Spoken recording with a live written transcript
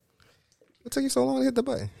What took you so long to hit the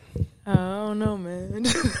button? I don't know, man.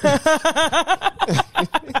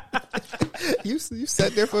 You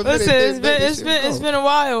sat there for a minute. Listen, it's been a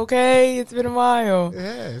while, okay? It's been a while. It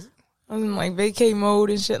has. I was in like vacay mode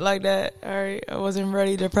and shit like that. All right, I wasn't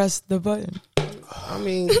ready to press the button. I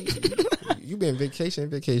mean, you been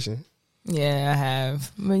vacation. Yeah, I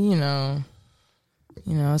have, but you know,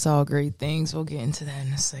 it's all great things. We'll get into that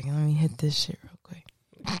in a second. Let me hit this shit real quick.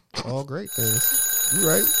 All great things. You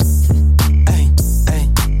right? Hey,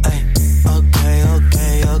 okay.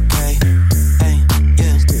 Hey,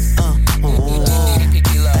 yeah,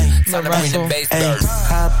 Hey,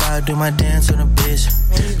 hop out, do my dance on a bitch.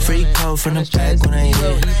 Free code from the back when I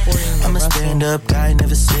hit. I'm a stand up guy,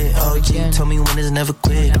 never sit. OG told me winners never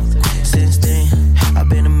quit. Since then, I've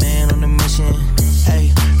been a man on a mission.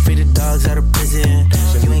 Hey, free the dogs out of prison.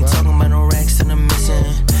 You ain't talking about no racks and I'm missing.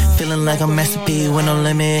 Feeling like I'm Master P with no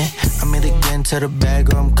limit. I'm in again to the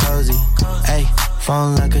bag or I'm cozy. Hey,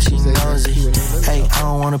 phone like a she nosy. Hey, I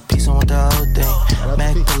don't want a piece, I want the whole thing.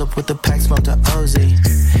 Mac pull up with the pack, smoke the OZ.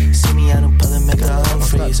 See me out in public, make it a whole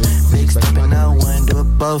freeze. Big stepping out, one, do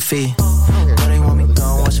it both feet. Know they want me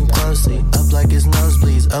gone, watch them closely. Up like it's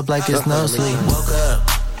nosebleeds, up like it's no sleep. Woke up,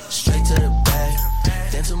 straight to the bag.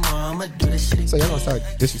 Then tomorrow I'ma do this shit. So y'all gonna start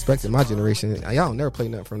disrespecting my generation. Y'all don't never play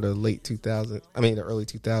nothing from the late 2000s. I mean, the early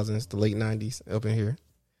 2000s, the late 90s up in here.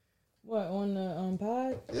 What, on the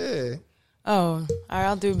pod? Yeah. Oh, all right,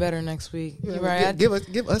 I'll do better next week. Yeah, You're right.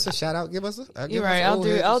 Give us a shout out. You're right. I'll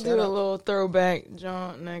do a little throwback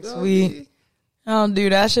jaunt next week. I'll do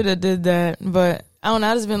that. I should have did that, but I don't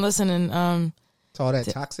know. I just been listening. To all that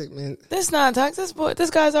toxic, man. This not toxic. This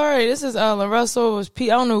guy's alright. This is LaRussell was P.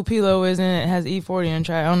 I don't know who P-Lo is, and it has E40 on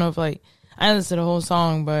track. I don't know if I listened to the whole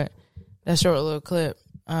song, but that short little clip.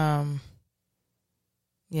 Yeah,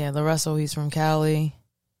 LaRussell. He's from Cali.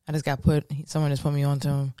 I just got someone just put me onto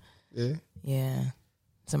him. Yeah. Yeah,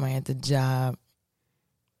 somebody at the job.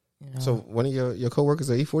 You know. So one of your coworkers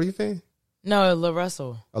an E40 fan? No,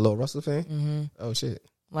 LaRussell. A little Russell fan? Mm-hmm. Oh shit.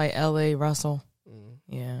 Like L.A. Russell. Mm-hmm.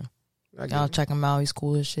 Yeah. Y'all check him out. He's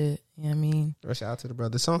cool as shit. You know what I mean? Rush out to the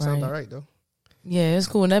brother. The song sounds all right though. Yeah, it's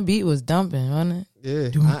cool. And that beat was dumping, wasn't it? Yeah. I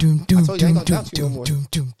told you I ain't gonna doubt you no more. What's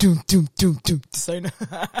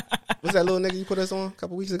that little nigga you put us on a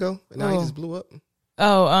couple weeks ago? And now he just blew up.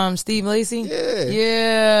 Oh, Steve Lacy? Yeah.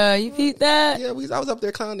 Yeah, you beat that? Yeah, I was up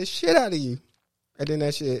there clowning the shit out of you. And then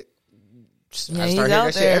that shit, yeah, I started hearing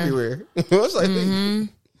that shit everywhere. I was like,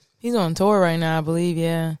 he's on tour right now, I believe,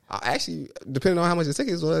 yeah. Actually, depending on how much the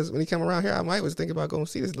tickets was, when he came around here, I might was thinking about going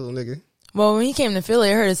to see this little nigga. Well, when he came to Philly,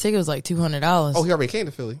 I heard his ticket was like $200. Oh, he already came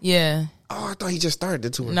to Philly? Yeah. Oh, I thought he just started the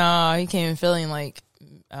tour. No, he came in Philly in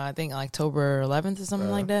I think October 11th or something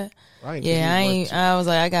like that. I was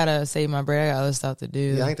like, I gotta save my bread. I got other stuff to do.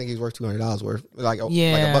 Yeah, I didn't think he was worth $200 worth. Like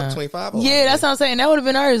 $1.25. Yeah, that's what I'm saying. That would have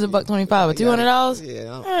been ours, $1.25, but $200. Yeah, I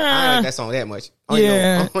don't like that song that much.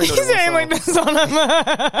 Yeah, he's saying like that song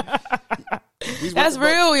that much. That's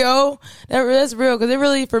real, yo. That's real because it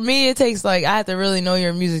really, for me, it takes I have to really know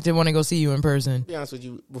your music to want to go see you in person. To be honest with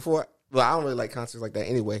you, I don't really like concerts like that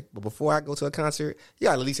anyway. But before I go to a concert, you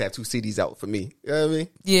gotta at least have 2 CDs out for me. You know what I mean?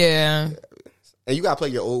 Yeah. And you gotta play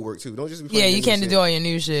your old work too. Don't just be playing you can't do all your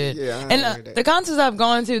new shit. Yeah, and the concerts I've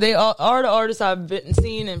gone to, they are the artists I've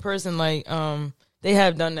seen in person. They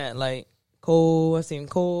have done that. Like Cole, I've seen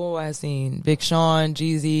Cole. I've seen Big Sean,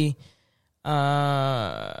 Jeezy,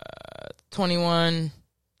 21,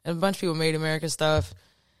 and a bunch of people made America stuff.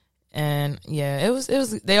 And yeah, it was.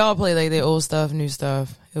 They all play their old stuff, new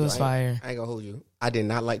stuff. It was fire. I ain't gonna hold you. I did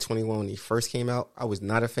not like 21 when he first came out. I was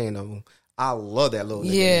not a fan of him. I love that little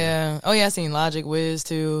nigga. Yeah. Oh yeah, I seen Logic Wiz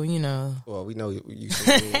too. You know. Well, we know you.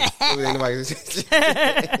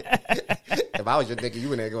 If I was your nigga, you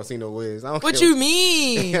wouldn't have gonna see no Wiz. I don't what care. You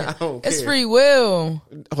mean? I don't it's care. free will.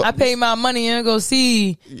 I paid my money and go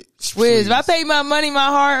see Wiz. If I paid my money, my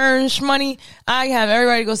hard-earned money, I have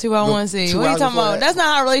everybody go see what I want to see. What are you talking about? That's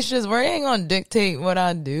not how relationships work. It ain't gonna dictate what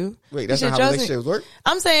I do. Wait, that's not how relationships work?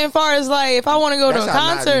 I'm saying as far as if I want to go to a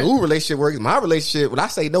concert. That's how new relationship works. My relationship, when I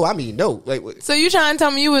say no, I mean no. So you trying to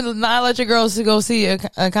tell me you would not let your girls to go see a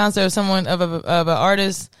concert of someone, of an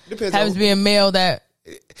artist, happens to be a male that...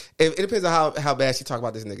 It depends on how bad she talk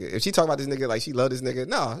about this nigga. If she talk about this nigga like she love this nigga,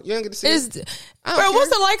 no, you ain't get to see it. Bro, what's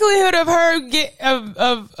the likelihood of her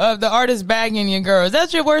of the artist bagging your girl? Is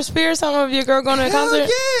that your worst fear? Some of your girl going to a concert?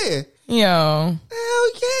 Yeah. Yo. Hell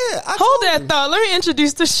yeah. Hold that thought. Let me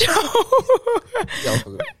introduce the show. Yo,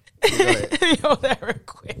 let me hold that real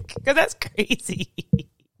quick. Because that's crazy.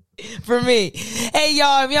 For me. Hey,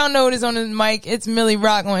 y'all, if y'all notice on the mic, it's Millie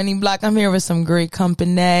Rock on Any Block. I'm here with some great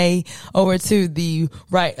company. Over to the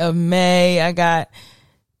right of May, I got...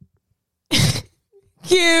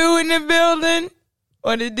 Q in the building.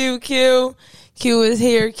 What it do, Q? Q is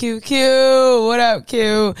here. Q. What up,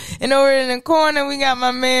 Q? And over in the corner, we got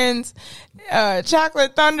my man's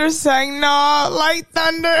Chocolate Thunder saying, no, Light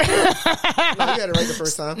Thunder. No, you got it right the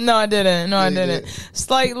first time. No, I didn't. I didn't.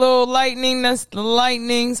 Slight little lightning. That's the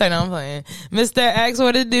lightning. Say, no, I'm playing. Mr. X,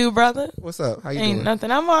 what it do, brother? What's up? How you Ain't doing? nothing.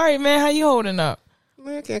 I'm all right, man. How you holding up?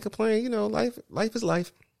 Man, I can't complain. You know, life is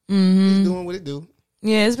life. Mm-hmm. It's doing what it do.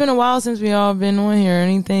 Yeah, it's been a while since we all been on here.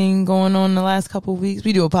 Anything going on in the last couple of weeks?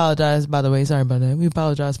 We do apologize, by the way. Sorry about that. We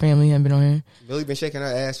apologize, family. Haven't been on here. Billy been shaking her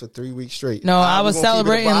ass for 3 weeks straight. No, I was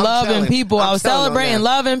celebrating love and people. I was celebrating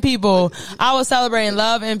love and people. I was celebrating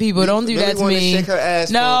love and people. Don't do that to me. Shake her ass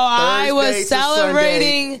no, I was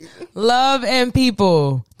celebrating love and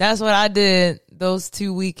people. That's what I did those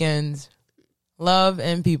 2 weekends. Love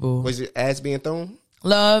and people. Was your ass being thrown?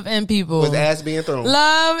 Love and people. Was ass being thrown?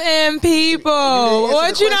 Love and people.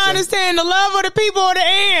 What you not understand? The love of the people or the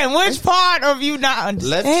end? Which part of you not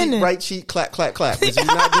understanding? Left cheek, right cheek, clap, clap, clap. Was you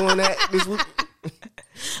not doing that this week?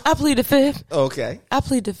 I plead the fifth. Okay. I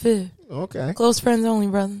plead the fifth. Okay. Close friends only,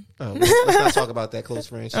 brother. Oh, let's not talk about that close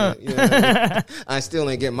friend shit. Yeah. I still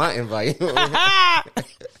ain't get my invite. I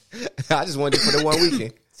just wanted it for the 1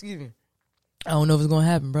 weekend. Excuse me. I don't know if it's going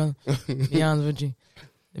to happen, brother. To be honest with you.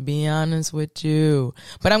 To be honest with you.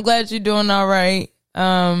 But I'm glad you're doing all right.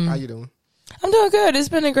 How you doing? I'm doing good. It's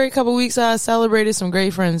been a great couple weeks. I celebrated some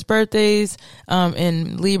great friends' birthdays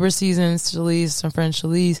in Libra season. Shalise, some friends,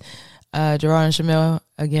 Shalise, Gerard and Shamil.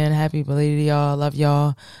 Again, happy belated to y'all. Love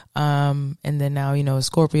y'all. And then now, you know, it's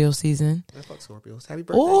Scorpio season. Man, fuck Scorpios. Happy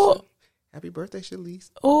birthday, Shalise. Happy birthday, Shalise.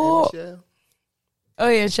 Oh, Michelle. Oh,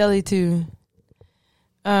 yeah, Shelly too.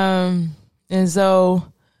 And so...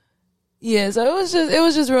 Yeah, so it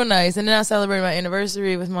was just real nice. And then I celebrated my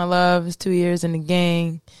anniversary with my love. It's 2 years in the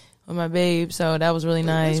gang with my babe. So that was really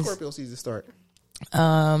nice. When Scorpio season start?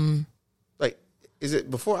 Like, is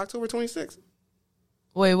it before October 26th?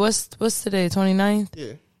 Wait, what's today? 29th?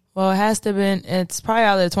 Yeah. Well, it has to have been, it's probably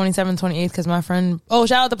out of the 27th, 28th because my friend,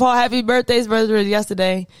 shout out to Paul. Happy birthday. His birthday was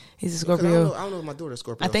yesterday. He's a Scorpio. I don't know if my daughter's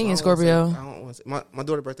Scorpio. I think he's Scorpio. I don't want to say. My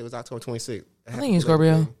daughter's birthday was October 26th. I think he's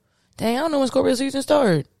Scorpio. Dang, I don't know when Scorpio season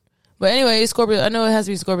started. But anyway, it's Scorpio. I know it has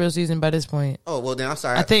to be Scorpio season by this point. Oh, well, then I'm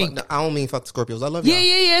sorry. I think. I don't mean fuck the Scorpios. I love y'all.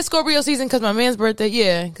 Yeah. Scorpio season because my man's birthday.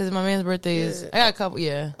 Yeah, because my man's birthday is. I got a couple.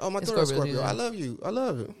 Yeah. Oh, my daughter's Scorpio. I love you. I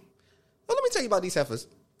love you. Well, let me tell you about these heifers.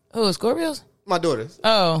 Oh, Scorpios? My daughter's.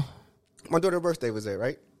 Oh. My daughter's birthday was there,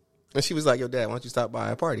 right? And she was like, yo, Dad, why don't you stop by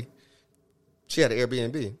a party? She had an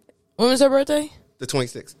Airbnb. When was her birthday? The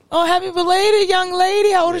 26th. Oh, happy belated, young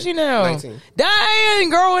lady. How old is she now? 19. Dang,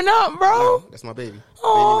 growing up, bro. No, that's my baby.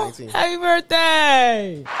 Oh, baby 19. Happy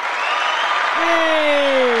birthday.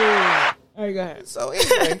 Hey. All right, go ahead. So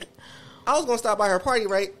anyway, I was going to stop by her party,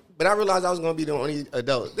 right? But I realized I was going to be the only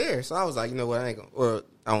adult there. So I was like, you know what? I ain't going to, or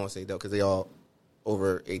I don't want to say adult because they all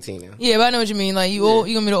over 18 now. Yeah, but I know what you mean. Like, you going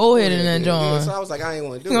to be the old head in that joint. Yeah, so I was like, I ain't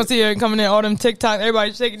want to do it. You going to see her coming in, all them TikTok,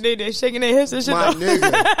 everybody shaking their hips and shit. My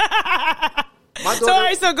nigga. My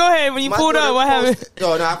daughter, so go ahead. When you pulled up, what happened?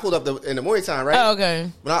 No, I pulled up in the morning time, right? Oh, okay.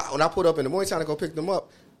 When I pulled up in the morning time to go pick them up,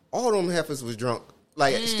 all them heifers was drunk,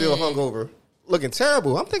 like still hungover, looking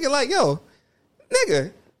terrible. I'm thinking like, yo,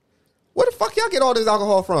 nigga, where the fuck y'all get all this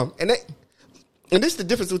alcohol from? And this is the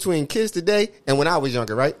difference between kids today and when I was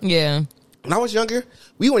younger, right? Yeah. When I was younger,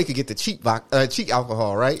 we only could get the cheap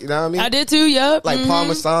alcohol, right? You know what I mean? I did too. Yep. Like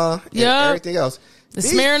Parmesan and everything else. The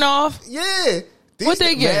Smirnoff. Yeah. What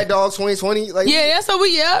they get? Mad Dog 2020. Like, yeah, that's what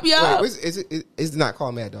we. Yep. Wait, is it not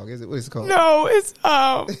called Mad Dog? Is it? What is it called? No, it's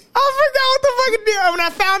I forgot what the fuck it did. When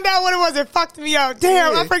I found out what it was, it fucked me up.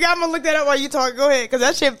 Damn, I forgot. I'm gonna look that up while you talk. Go ahead, because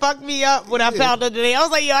that shit fucked me up when I found out today. I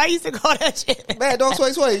was like, yo, I used to call that shit Mad Dog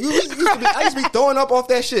 2020. I used to be throwing up off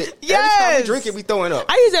that shit. Yes. Every time we drink it, we throwing up.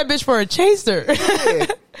 I use that bitch for a chaser. Yeah.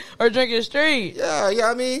 Or drink it straight.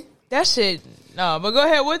 Yeah, I mean that shit. No, but go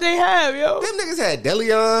ahead. What they have, yo? Them niggas had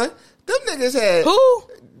Deleon. Them niggas had who?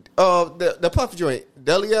 The puff joint,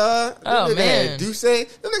 Delia. Oh man, had Duce. Them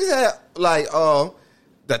niggas had like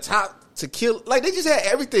the top to kill. Like they just had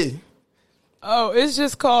everything. Oh, it's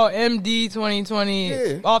just called MD 2020.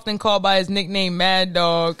 Yeah. Often called by his nickname Mad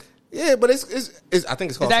Dog. Yeah, but it's I think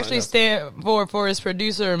it's called. It actually stand for his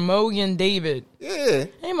producer Mogan David. Yeah,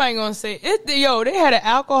 anybody gonna say it? Yo, they had an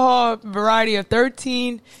alcohol variety of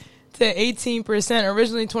 13 to 18%.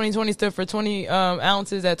 Originally, 2020 stood for 20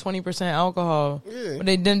 ounces at 20% alcohol. Yeah, but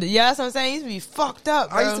they didn't. Yeah, that's what I'm saying. He used to be fucked up.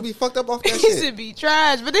 Bro. I used to be fucked up off that shit. He used to be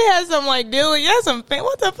trash, but they had some like Dilly. Yeah, some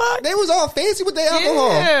what the fuck? They was all fancy with their alcohol.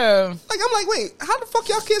 Yeah, like I'm like, wait, how the fuck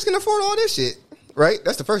y'all kids can afford all this shit? Right?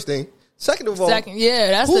 That's the first thing. Second of all, that's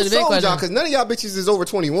the big question. Because none of y'all bitches is over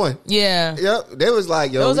 21. Yeah. Yep. They was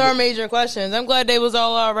like, yo. Those are major questions. I'm glad they was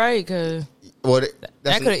all right because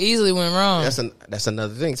that could have easily went wrong. That's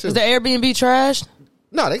another thing, too. Is the Airbnb trashed?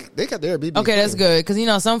 No, they kept the Airbnb. Okay, that's good.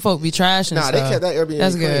 Because, some folk be trashing stuff. They kept that Airbnb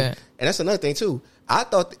That's clean. good. And that's another thing, too. I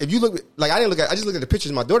thought if you look, like, I just looked at the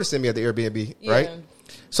pictures my daughter sent me of the Airbnb, right?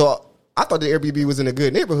 So I thought the Airbnb was in a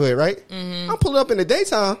good neighborhood, right? I'm pulling up in the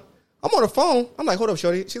daytime. I'm on the phone. I'm like, hold up,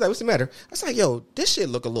 shorty. She's like, what's the matter? I was like, yo, this shit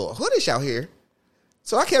look a little hoodish out here.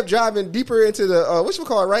 So I kept driving deeper into the,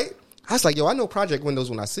 whatchamacallit, right? I was like, yo, I know project windows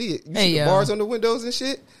when I see it. You see the bars on the windows and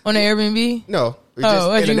shit? On the Airbnb? No. In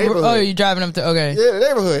the neighborhood. You driving up to, okay. Yeah, the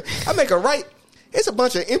neighborhood. I make a right. It's a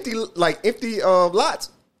bunch of empty lots,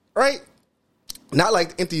 right? Not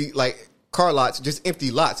like empty, like, car lots, just empty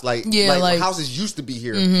lots. Like houses used to be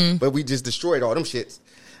here, but we just destroyed all them shits.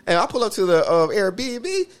 And I pull up to the Airbnb.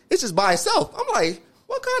 It's just by itself. I'm like,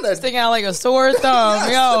 what kind of... Sticking out like a sore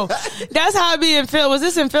thumb. Yo, that's how it be in Philly. Was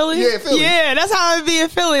this in Philly? Yeah, Philly. Yeah, that's how it be in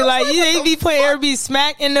Philly. Like, they be putting Airbnb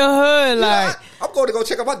smack in the hood. Like, I'm going to go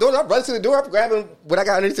check out my door. I'm running to the door. I'm grabbing what I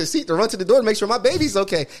got underneath the seat to run to the door to make sure my baby's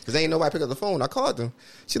okay. Because ain't nobody pick up the phone. I called them.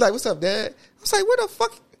 She's like, what's up, Dad? I was like, where the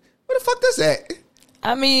fuck this at?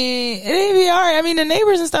 I mean, it ain't be all right. I mean, the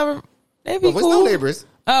neighbors and stuff, they be cool. No neighbors.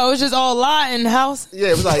 Oh, it was just all lot in the house? Yeah,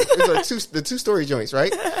 it was like the 2-story joints,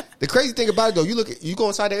 right? The crazy thing about it, though, you go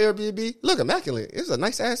inside the Airbnb, look immaculate. It's a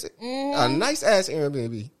nice ass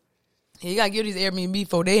Airbnb. You gotta give these Airbnb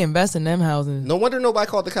before they invest in them houses. No wonder nobody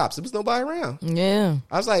called the cops. There was nobody around. Yeah.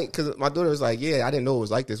 I was like, because my daughter was like, yeah, I didn't know it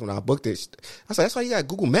was like this when I booked it. I was like, that's why you got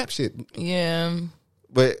Google Map shit. Yeah.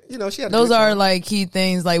 But, she had those are like key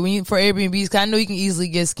things. Like for Airbnbs, cause I know you can easily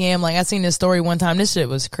get scammed. Like I seen this story one time. This shit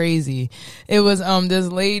was crazy. It was this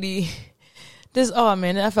lady. Oh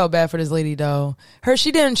man, I felt bad for this lady though.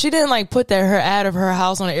 She didn't like put her ad of her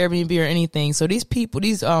house on an Airbnb or anything. So these people,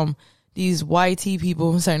 these YT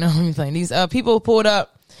people, sorry, no, let me play. These people pulled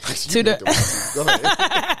up to the Go ahead.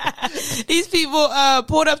 These people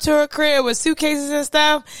pulled up to her crib with suitcases and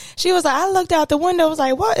stuff. She was like, I looked out the window, was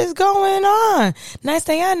like, what is going on? Next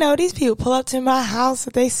thing I know, these people pull up to my house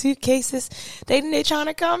with their suitcases. They trying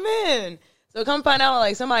to come in. So come find out,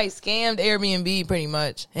 like, somebody scammed Airbnb pretty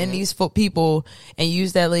much, and these people, and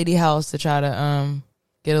used that lady house to try to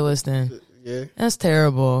get a listing. Yeah, that's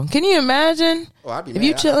terrible. Can you imagine? Oh, I'd be if mad.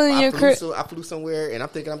 you chilling in your crib. I flew somewhere and I'm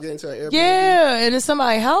thinking I'm getting to an Airbnb. Yeah, and it's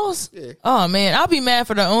somebody's house. Yeah. Oh man, I'll be mad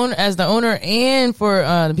for the owner, and for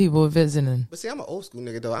the people visiting. But see, I'm an old school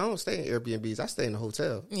nigga though. I don't stay in Airbnbs. I stay in a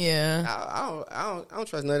hotel. Yeah. I don't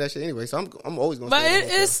trust none of that shit anyway. So I'm always gonna. But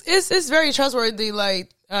it's very trustworthy. Like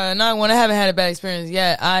not when I haven't had a bad experience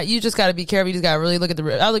yet. You just got to be careful. You just got to really look at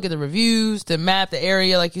I look at the reviews, the map, the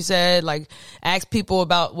area, like you said. Like ask people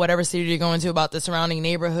about whatever city you're going to, about the surrounding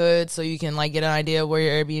neighborhood, so you can like get an idea of where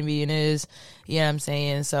your Airbnb is. You know what I'm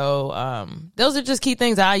saying? So those are just key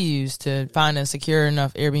things I use to find a secure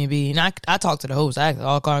enough Airbnb. And I talk to the host. I ask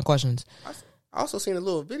all kind of questions. I also seen a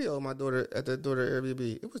little video of my daughter at the daughter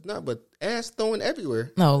Airbnb. It was nothing but ass throwing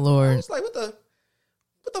everywhere. Oh Lord! I was like, what the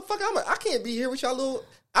fuck? I can't be here with y'all little.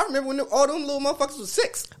 I remember when all them little motherfuckers was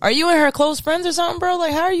 6. Are you and her close friends or something, bro?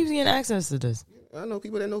 Like, how are you getting access to this? I know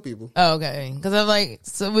people that know people. Oh, okay. Because I'm like,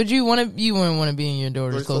 so would you wouldn't want to be in your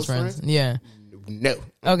daughter's close friends? Yeah. No.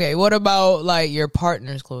 Okay. What about like your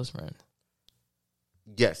partner's close friend?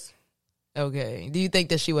 Yes. Okay. Do you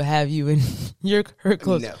think that she would have you in her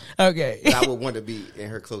close? No. Okay. But I would want to be in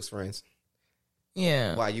her close friends.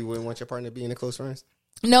 Yeah. Why you wouldn't want your partner to be in the close friends?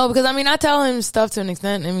 No, because I mean, I tell him stuff to an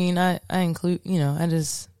extent. I mean, I include, I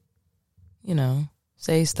just,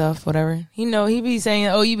 say stuff, whatever. He be saying,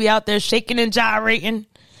 oh, you be out there shaking and gyrating.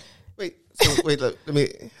 Wait, look,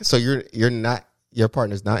 so you're not, your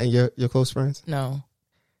partner's not in your close friends? No.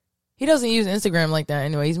 He doesn't use Instagram like that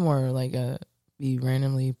anyway. He's more like be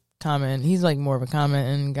randomly comment. He's like more of a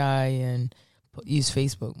commenting guy and use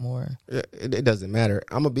Facebook more. It doesn't matter.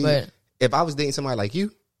 I'm going to be, if I was dating somebody like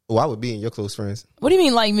you, I would be in your close friends. What do you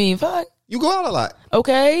mean, like me? Fuck. You go out a lot.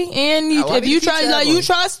 Okay. And if you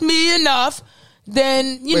trust me enough,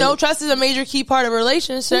 then, trust is a major key part of a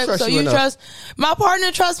relationship. So you trust, my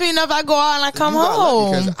partner trusts me enough. I go out and I come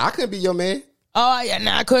home. Because I couldn't be your man. Oh,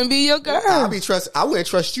 yeah, I couldn't be your girl. I wouldn't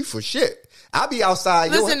trust you for shit. I'll be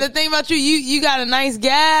outside. Listen, the thing about you got a nice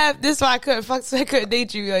gab. This is why I couldn't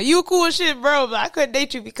date you. You cool as shit, bro, but I couldn't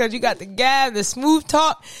date you because you got the gab, the smooth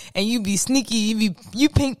talk, and you be sneaky. You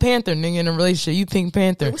Pink Panther, nigga, in a relationship. You Pink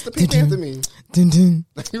Panther. What's the Pink Panther mean? What's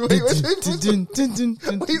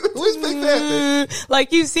Pink Panther?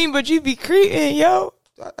 Like you seen, but you be creeping, yo.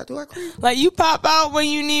 Do I creep? Like you pop out when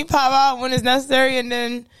you need pop out when it's necessary, and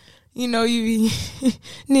then you know, you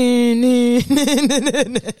be.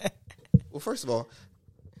 Well, first of all,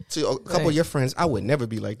 to a couple of your friends, I would never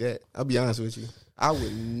be like that. I'll be honest with you. I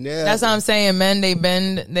would never. That's what I'm saying. Men, they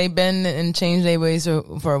bend and change their ways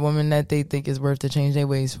for a woman that they think is worth to change their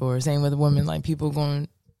ways for. Same with women. Like, people going,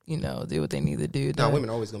 you know, do what they need to do. No, women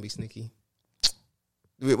always gonna be sneaky.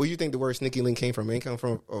 Where you think the word sneaky link came from? Man, come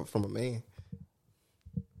from a man.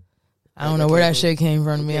 I don't know where that shit came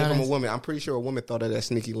from, to be honest. From a woman. I'm pretty sure a woman thought of that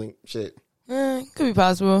sneaky link shit. Could be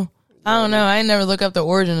possible. I don't know. I ain't never look up the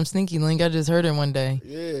origin of sneaky link. I just heard it one day.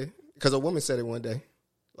 Yeah, because a woman said it one day.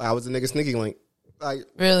 Like, I was a nigga sneaky link. Like,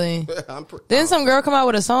 really? Didn't some girl come out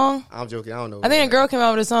with a song? I'm joking. I don't know. I think a girl came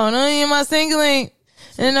out with a song. Oh, you're my sneaky link.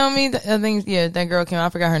 And I mean, I think, yeah, that girl came out. I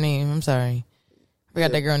forgot her name. I'm sorry. I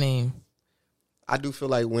forgot that girl name. I do feel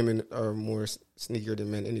like women are more sneakier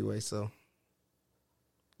than men anyway, so.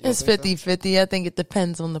 It's 50-50. I think it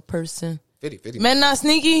depends on the person. 50-50. Men not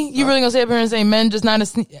sneaky? You really gonna sit up here and say men just not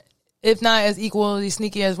as if not as equally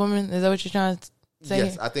sneaky as women? Is that what you're trying to say?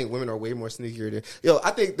 Yes, I think women are way more sneakier than. I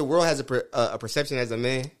think the world has a perception as a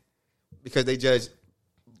man because they judge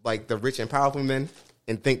like the rich and powerful men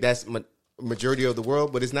and think that's majority of the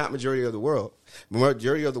world, but it's not majority of the world.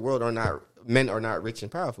 Majority of the world men are not rich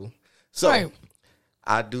and powerful. So right.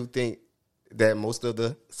 I do think that most of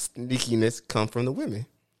the sneakiness come from the women.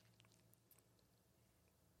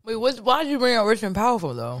 Wait, why did you bring out rich and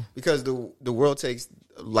powerful though? Because the world takes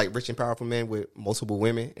like rich and powerful men with multiple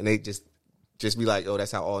women, and they just be like, oh,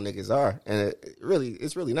 that's how all niggas are, and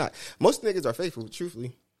it's really not. Most niggas are faithful,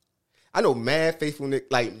 truthfully. I know mad faithful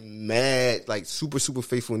niggas, like super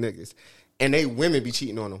faithful niggas, and they women be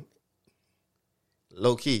cheating on them,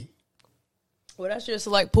 low key. Well, that's your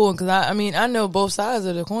select pool, because I mean I know both sides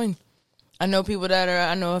of the coin. I know a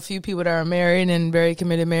few people that are married and very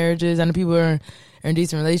committed marriages. I know people are in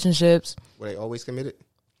decent relationships. Were they always committed?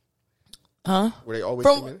 Huh? Were they always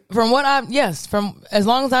committed? From as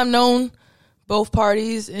long as I've known both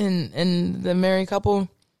parties in the married couple,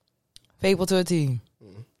 faithful to a T.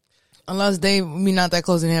 Mm-hmm. Unless they be not that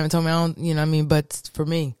close and they haven't told me, I don't, you know what I mean? But for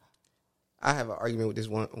me, I have an argument with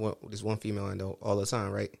this one female I know all the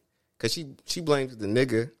time, right? Because she blames the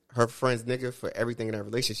nigga, her friend's nigga, for everything in that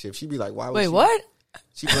relationship. She be like, why would what?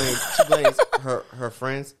 She blames her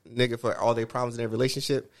friend's nigga for all their problems in their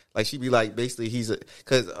relationship. Like, she be like, basically,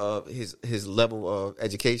 because of his level of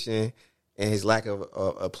education and his lack of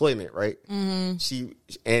employment, right? Mm-hmm.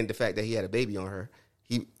 And the fact that he had a baby on her,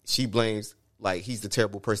 she blames like he's the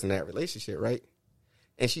terrible person in that relationship, right?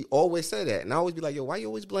 And she always said that, and I always be like, yo, why you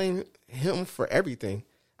always blame him for everything?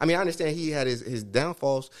 I mean, I understand he had his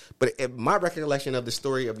downfalls, but my recollection of the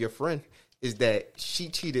story of your friend is that she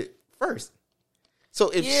cheated first. So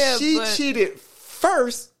if she cheated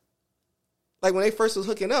first, like when they first was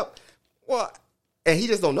hooking up, well, and he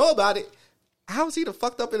just don't know about it, how is he the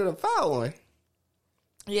fucked up into the foul one?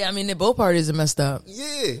 Yeah, I mean, both parties are messed up.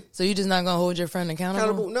 Yeah. So you just not gonna hold your friend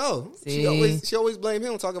accountable? No. See? She always blame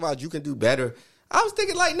him, talk about you can do better. I was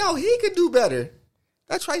thinking like, no, he could do better.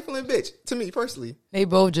 That trifling bitch, to me personally. They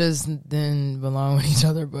both just didn't belong with each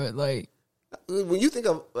other, but like. When you think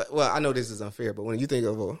of, well, I know this is unfair, but when you think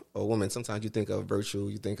of a woman, sometimes you think of virtue,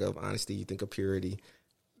 you think of honesty, you think of purity.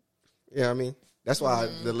 You know what I mean? That's why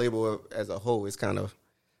the label as a whole is kind of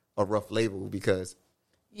a rough label, because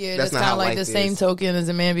that's kind of like the same token as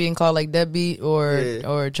a man being called like deadbeat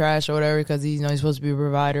or trash or whatever, because he's supposed to be a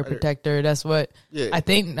provider, protector. That's what I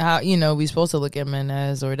think how we supposed to look at men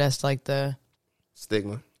as, or that's like the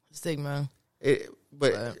stigma.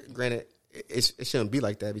 But granted, it shouldn't be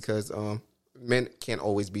like that, because men can't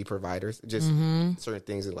always be providers. Just certain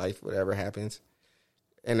things in life, whatever happens.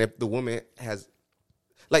 And if the woman has,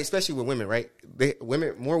 like, especially with women, right?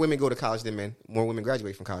 More women go to college than men. More women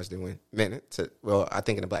graduate from college than men. Well, I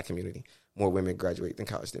think in the black community, more women graduate than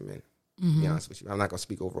college than men. To be honest with you, I'm not gonna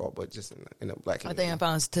speak overall, but just in the black community. I think I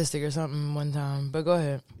found a statistic or something one time. But go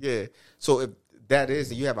ahead. Yeah. So if that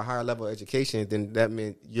is, you have a higher level of education, then that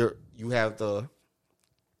means you have the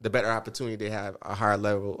better opportunity to have a higher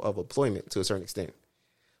level of employment to a certain extent.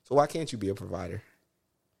 So why can't you be a provider?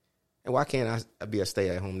 And why can't I be a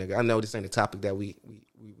stay-at-home nigga? I know this ain't the topic that we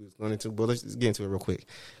was going into, but let's get into it real quick.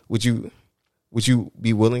 Would you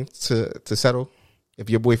be willing to settle if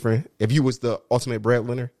you was the ultimate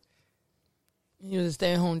breadwinner? You was a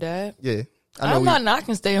stay-at-home dad? Yeah. I'm not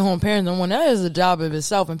knocking stay-at-home parents. That is a job of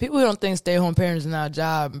itself. And people who don't think stay-at-home parents is not a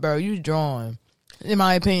job, bro, you drawing. In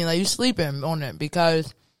my opinion, like, you sleeping on it,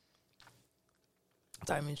 because...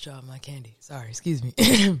 Sorry, I'm in shop my candy. Sorry, excuse me.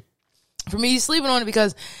 For me, you sleeping on it,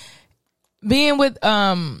 because being with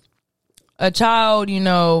a child,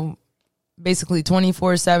 basically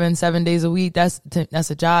 24/7, 7 days a week. That's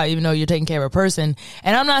a job, even though you're taking care of a person.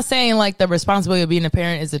 And I'm not saying like the responsibility of being a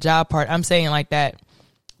parent is the job part. I'm saying like that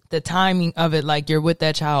the timing of it, like you're with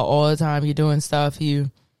that child all the time, you're doing stuff,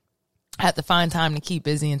 you have to find time to keep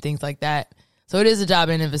busy and things like that. So it is a job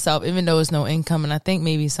in and of itself, even though it's no income. And I think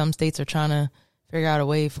maybe some states are trying to figure out a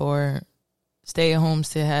way for stay-at-homes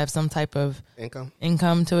to have some type of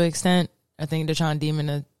income to an extent. I think they're trying to deem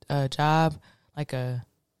it a job, like a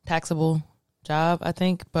taxable job, I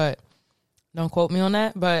think. But don't quote me on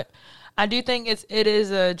that. But I do think it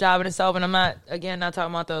is a job in itself. And I'm not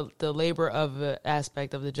talking about the labor of the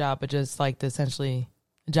aspect of the job, but just like the essentially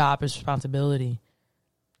job responsibility.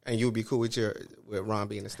 And you would be cool with Ron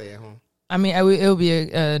being a stay-at-home? I mean, it would be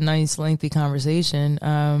a nice, lengthy conversation.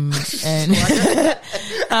 And why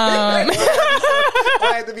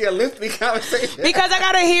had to be a lengthy conversation? Because I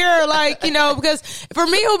gotta hear, like, you know, because for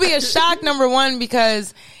me, it'll be a shock. Number one,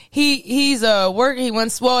 because he's a worker.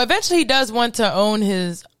 Eventually, he does want to own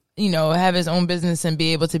his, you know, have his own business and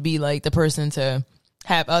be able to be like the person to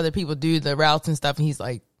have other people do the routes and stuff. And he's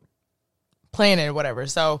like planning or whatever.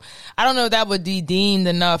 So I don't know if that would be deemed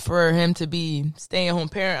enough for him to be stay-at-home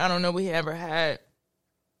parent. I don't know if we ever had,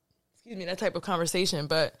 that type of conversation.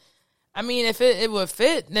 But I mean, if it would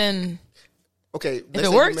fit, then okay. If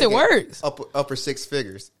it works, it works. Upper six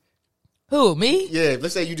figures. Who, me? Yeah.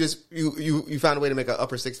 Let's say you found a way to make an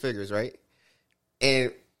upper six figures, right?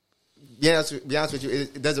 And be honest with you,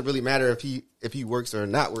 it doesn't really matter if he works or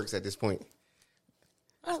not works at this point.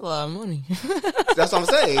 That's a lot of money. That's what I'm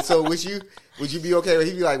saying. So would you be okay with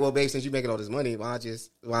he'd be like, well, babe, since you're making all this money, why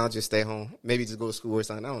don't just stay home? Maybe just go to school or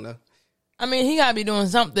something. I don't know. I mean, he gotta be doing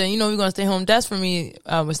something. You know, we're gonna stay home. That's for me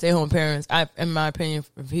with stay home parents. In my opinion,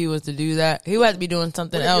 if he was to do that, he would have to be doing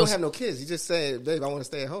something else. You don't have no kids. You just said, babe, I want to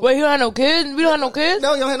stay at home. Wait, you don't have no kids? We don't have no kids?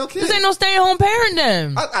 No, you don't have no kids. This ain't no stay at home parent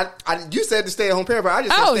then. You said to stay at home parent, but I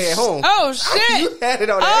just said stay at home. Oh shit! You had it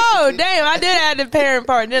on. Oh damn! I did add the parent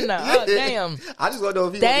part, didn't I? Oh damn! I just want to know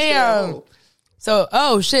if he wants to stay at home. So,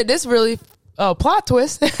 oh shit! This really plot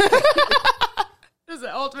twist. This is an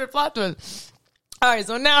ultimate plot twist. All right,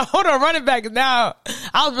 so now hold on, run it back. Now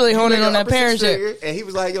I was really honing on that parent shit, and he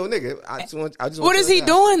was like, "Yo, nigga, I just want." What is he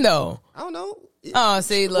doing though? I don't know. Oh,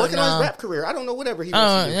 see, look, working on his rap career. I don't know. Whatever he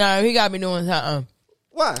wants to do. No, he gotta be doing something.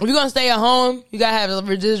 Why? If you're gonna stay at home, you gotta have a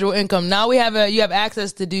residual income. Now you have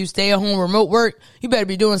access to do stay at home remote work. You better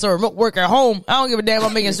be doing some remote work at home. I don't give a damn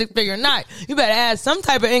about making six figure or not. You better add some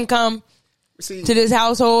type of income to this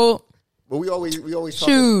household. But we always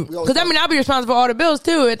shoot, because I mean I'll be responsible for all the bills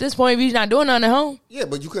too. At this point, if he's not doing nothing at home, yeah,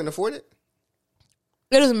 but you couldn't afford it.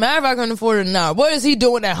 It doesn't matter if I can afford it or not. What is he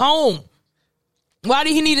doing at home? Why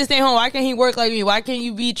do he need to stay home? Why can't he work like me? Why can't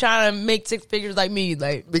you be trying to make six figures like me?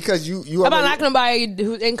 Like because you. How about knocking somebody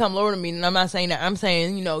whose income lower than me? And I'm not saying that. I'm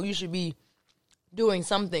saying you should be doing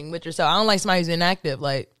something with yourself. I don't like somebody who's inactive.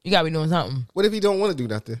 Like you gotta be doing something. What if he don't want to do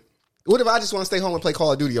nothing? What if I just want to stay home and play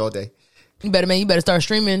Call of Duty all day? You better start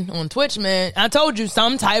streaming on Twitch, man. I told you,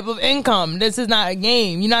 some type of income. This is not a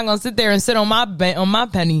game. You're not gonna sit there and sit on my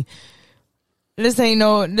penny. I'm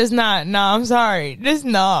sorry.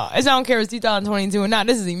 I don't care if it's 2022 or not.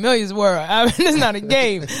 This is Emilia's world. I mean, this is not a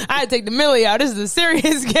game. I had to take the millie out. This is a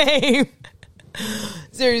serious game.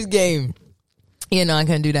 Serious game. Yeah, no, I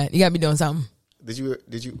couldn't do that. You gotta be doing something. Did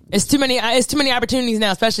you? It's too many opportunities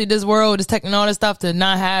now, especially this world, this tech and all this stuff, to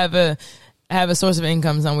not have a source of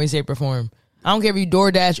income in some way, shape, or form. I don't care if you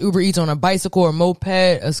DoorDash, Uber Eats on a bicycle or moped,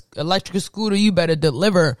 a electric scooter, you better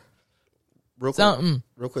deliver something.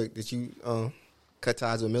 Real quick, did you cut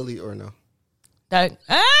ties with Millie or no? I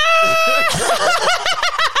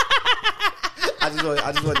just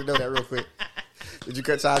wanted to know that real quick. Did you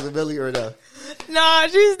cut ties with Millie or no? Nah,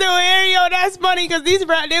 she's still here. Yo, that's funny because they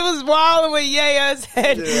was wilding with Ye. I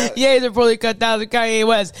said Ye has reportedly cut ties with Kanye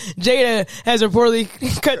West. Jada has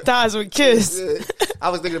reportedly cut ties with Kiss. Yeah. I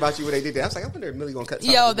was thinking about you when they did that. I was like, I wonder if Millie gonna cut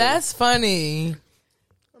ties. Yo, that's funny.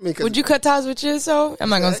 I mean, would you cut ties with Chiz? So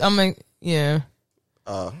yeah.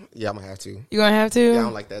 Yeah, I'm gonna have to. You gonna have to? Yeah, I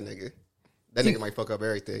don't like that nigga. That nigga might fuck up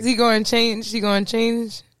everything. Is he going to change? She going to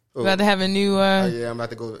change? About to have a new... yeah, I'm about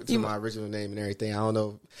to go to my original name and everything. I don't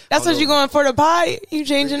know. That's what you going for the pod? You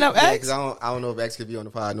changing up X? Yeah, because I don't know if X could be on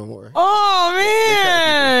the pod no more. Oh,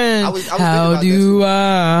 man. I was How thinking about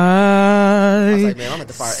I was like, man, I'm at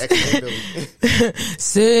the fire X and Billy.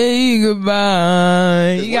 Say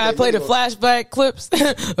goodbye. You got to play the flashback clips.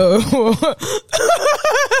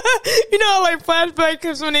 You know, like flashback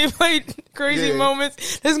clips when they play crazy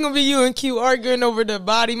moments. This is going to be you and Q arguing over the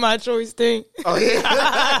body my choice thing. Oh, yeah.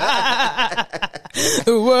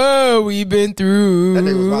 Whoa, we've been through. That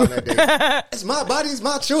nigga was wild that day. It's my body, it's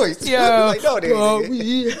my choice. Yo, like, no,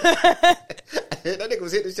 nigga. That nigga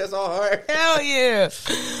was hitting his chest all hard. Hell yeah.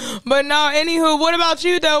 But no, anywho, what about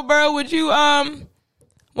you though, bro? Would you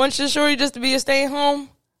want your shorty just to be a stay at home?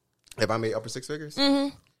 If I made upper six figures?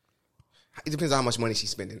 Mm-hmm. It depends on how much money she's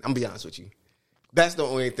spending. I'm gonna be honest with you. That's the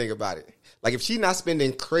only thing about it. Like, if she's not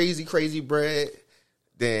spending crazy bread,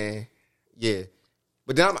 then yeah.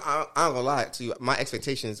 But then I'm not gonna lie to you. My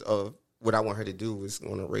expectations of what I want her to do is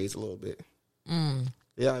gonna raise a little bit. Mm.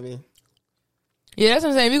 You know what I mean? Yeah, that's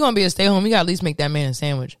what I'm saying. If you're gonna be a stay home, you gotta at least make that man a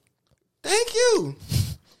sandwich. Thank you.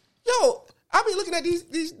 Yo, I be looking at these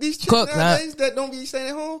chicks nowadays that don't be staying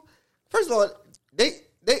at home. First of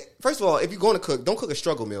all, if you're going to cook, don't cook a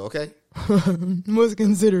struggle meal, okay? What's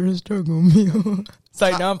considered a struggle meal? It's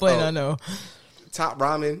like, no, I'm playing, I know. Top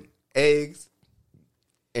ramen, eggs,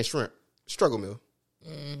 and shrimp. Struggle meal.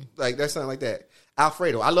 Like, that's something like that.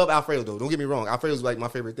 Alfredo. I love Alfredo, though. Don't get me wrong. Alfredo's like my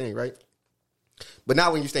favorite thing, right? But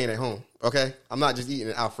not when you're staying at home, okay? I'm not just eating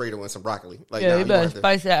an Alfredo and some broccoli. Like, yeah, you better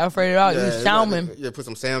spice that Alfredo out. Yeah, use salmon. Put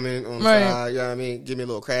some salmon on the side. You know what I mean? Give me a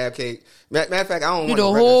little crab cake. Matter of fact, I don't want the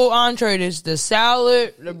whole entree. There's the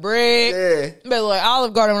salad, the bread. Yeah. But like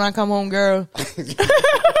Olive Garden when I come home, girl.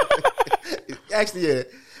 Actually, yeah.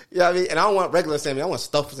 You know what I mean? And I don't want regular salmon. I want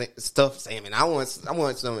stuffed salmon. I want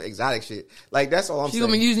some exotic shit. Like, that's all I'm saying. You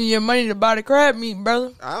gonna be using your money to buy the crab meat,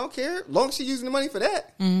 brother. I don't care. As long as she's using the money for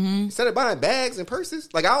that. Mm-hmm. Instead of buying bags and purses.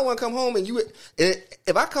 Like, I don't want to come home and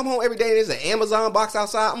if I come home every day and there's an Amazon box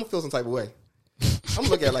outside, I'm going to feel some type of way. I'm going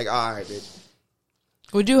to look at it like, all right, bitch.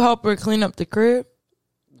 Would you help her clean up the crib?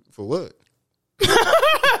 For what?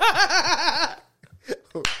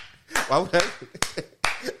 Why would I?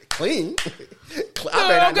 Clean? I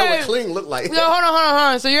bet I know what clean look like. No, hold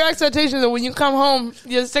on. So your expectations are when you come home,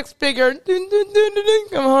 your six-figure,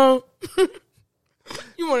 come home.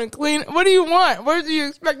 You want to clean? What do you want? What do you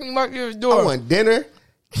expect me to walk through the door? I want dinner.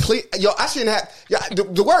 Clean. Yo, I shouldn't have. Yeah,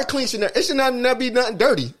 the word clean should not be nothing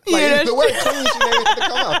dirty. Like, yeah, the word clean should never have to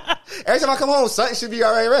come out. Every time I come home, something should be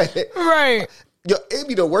all right. Right. Yo, it'd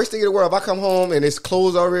be the worst thing in the world if I come home and it's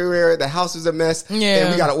clothes everywhere, the house is a mess,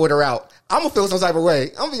 and we got to order out. I'm going to feel some type of way.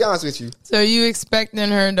 I'm going to be honest with you. So you expecting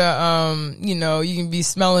her to, you can be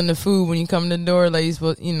smelling the food when you come to the door, like you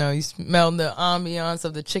smell the ambiance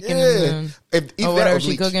of the chicken and or whatever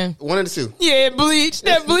she cooking. One of the two. Yeah, bleach.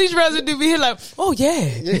 That bleach residue be here like, oh yeah.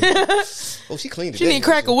 Oh, she cleaned it. She didn't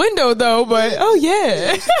crack a window though, but oh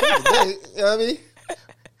yeah. She cleaned it. You know what I mean?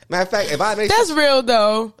 Matter of fact, that's real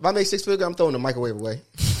though. If I make six figures, I'm throwing the microwave away.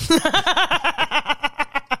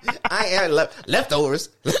 I ain't leftovers.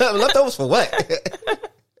 Leftovers for what?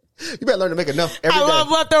 You better learn to make enough every day. I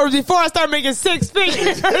love leftovers before I start making six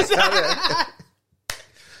figures.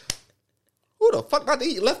 Who the fuck about to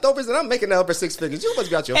eat leftovers and I'm making the upper six figures? You must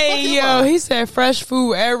be out your fucking mind. He said fresh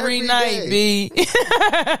food every night, B.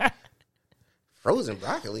 Frozen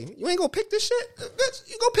broccoli? You ain't gonna pick this shit? Bitch,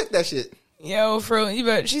 you gonna pick that shit. Yo,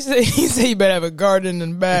 he said you better have a garden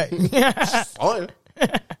in the back. Fun.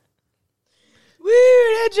 Woo,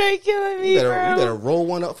 that Drake killing me, you bro. better roll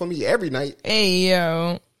one up for me every night. Hey,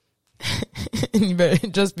 yo. You better,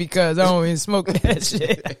 just because I don't even smoke that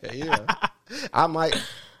shit. Yeah. I might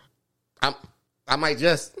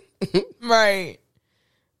just. Right.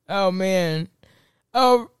 Oh, man.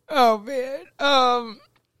 Oh, man.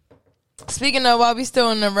 Speaking of, while we still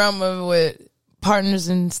in the realm of with partners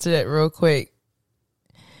and that real quick.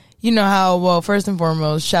 You know how, well, first and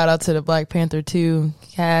foremost, shout out to the Black Panther 2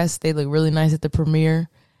 cast. They look really nice at the premiere.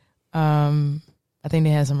 I think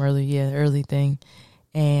they had some early thing.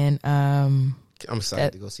 And I'm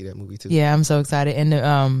excited to go see that movie too. Yeah, I'm so excited. And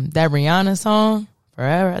that Rihanna song,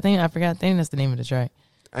 Forever, I think that's the name of the track.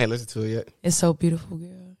 I ain't listened to it yet. It's so beautiful,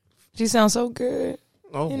 girl. She sounds so good.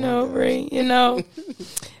 Oh, Brie, And I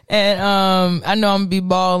know I'm gonna be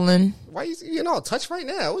balling. Why you all touched right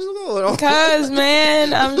now? What's going on? Because,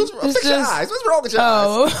 man, I'm your eyes. What's wrong with your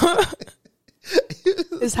eyes?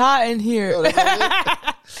 It's hot in here.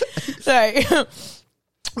 Sorry.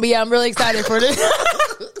 But yeah, I'm really excited for this.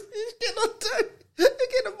 You're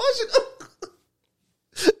getting emotional.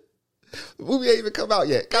 The movie ain't even come out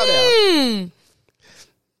yet. Calm down.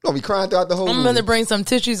 Gonna be crying throughout the whole movie. I'm gonna bring some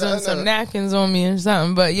tissues and some napkins on me and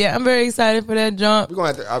something. But yeah, I'm very excited for that jump. We're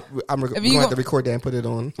gonna have to record that and put it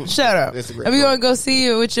on. Shut up. If you're gonna go see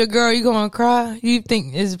it with your girl, you gonna cry? You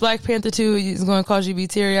think is Black Panther 2 is gonna cause you to be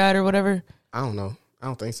teary eyed or whatever? I don't know. I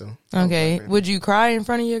don't think so. Okay. Would you cry in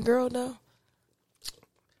front of your girl though?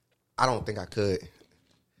 I don't think I could.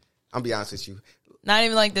 I'll be honest with you. Not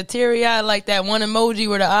even like the teary eye, like that one emoji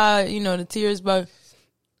where the eye, the tears about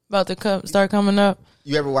to start coming up.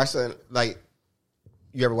 You ever watch something like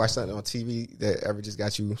you ever watch something on TV that ever just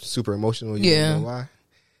got you super emotional? You don't know why?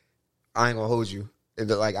 I ain't gonna hold you.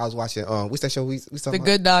 Like I was watching, what's that show we The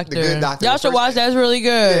Good Doctor. The Good Doctor. Y'all should watch. That's really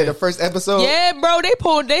good. Yeah, the first episode. Yeah, bro,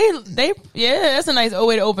 that's a nice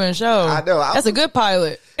way to open a show. I know. That's a good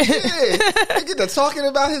pilot. Yeah, they get to talking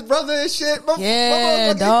about his brother and shit.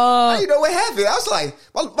 Yeah, dog. I didn't know what happened. I was like,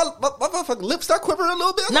 my motherfucking lips start quivering a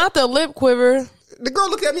little bit. Not the lip quiver. The girl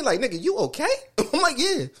looked at me like, nigga, you okay? I'm like,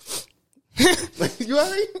 yeah. You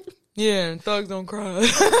alright? Yeah, thugs don't cry.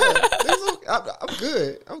 I'm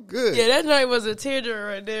good. I'm good. Yeah, that night was a tearjerker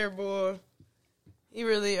right there, boy. He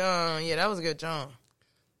really, that was a good John.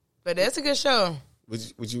 But that's a good show.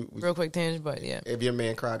 Would you real quick tangent, but yeah. If your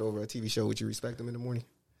man cried over a TV show, would you respect him in the morning?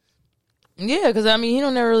 Yeah, because I mean, he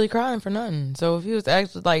don't never really crying for nothing. So if he was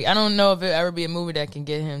actually like, I don't know if it ever be a movie that can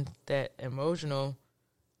get him that emotional.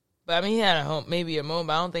 But I mean, he had maybe a moment.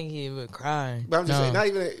 But I don't think he would cry. But I'm just saying, not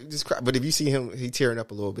even just cry. But if you see him, he tearing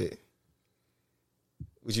up a little bit.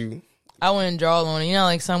 Would you? I wouldn't draw on it. You know,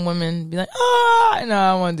 like some women be like, "Ah, no,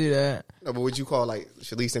 I won't do that." No, but would you call like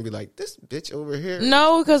Shalice and be like, "This bitch over here"?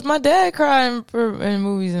 No, because my dad cried in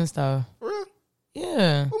movies and stuff. For real?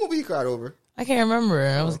 Yeah. What movie he cried over? I can't remember.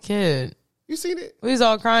 I was a kid. You seen it? We was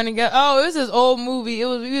all crying together. Oh, it was this old movie. It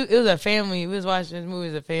was a family. We was watching this movie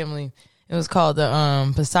as a family. It was called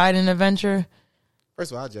the Poseidon Adventure.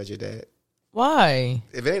 First of all, I'll judge your dad. Why?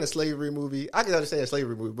 If it ain't a slavery movie, I can understand a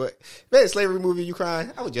slavery movie, but if it ain't a slavery movie, you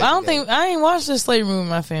crying, I would judge. I ain't watched a slavery movie in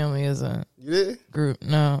my family as a group.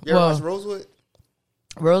 No. You ever watch Rosewood?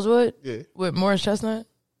 Rosewood? Yeah. With Morris Chestnut?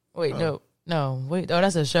 Wait, no. Wait,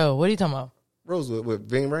 that's a show. What are you talking about? Rosewood with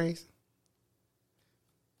Ving Rhames?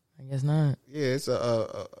 I guess not. Yeah, it's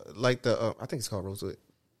like the I think it's called Rosewood.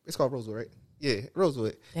 It's called Rosewood, right? Yeah,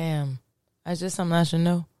 Rosewood. Damn, that's just something I should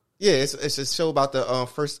know. Yeah, it's a show about the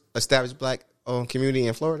first established black community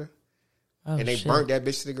in Florida, and they burnt that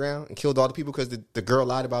bitch to the ground and killed all the people because the girl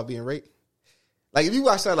lied about being raped. Like if you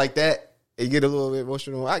watch something like that and you get a little bit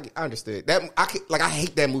emotional, I understood that. I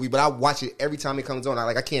hate that movie, but I watch it every time it comes on.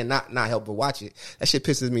 I can't not help but watch it. That shit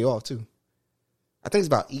pisses me off too. I think it's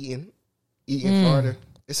about eating Florida.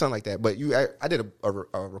 It's something like that. But I did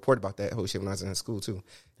a report about that whole shit when I was in school too.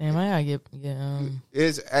 Damn, I gotta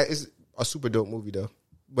It's a super dope movie though.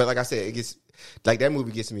 But like I said, it gets like that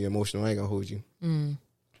movie gets me emotional. I ain't gonna hold you.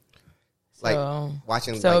 Like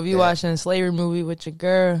watching. So if you watching a slavery movie with your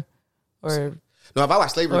girl, or no, if I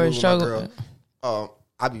watch slavery movie with my girl,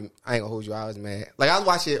 I ain't gonna hold you. I was mad. Like I was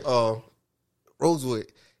watching Rosewood,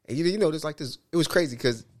 and you know, there's like this. It was crazy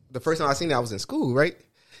because the first time I seen it, I was in school, right?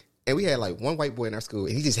 And we had like one white boy in our school,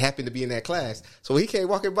 and he just happened to be in that class. So when he came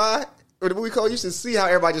walking by, or the movie called, you should see how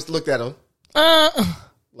everybody just looked at him.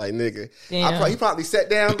 Like, nigga. He probably sat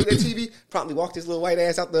down with the TV, probably walked his little white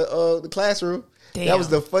ass out the classroom. Damn. That was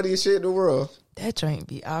the funniest shit in the world. That joint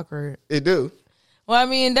be awkward. It do. Well,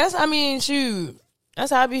 shoot.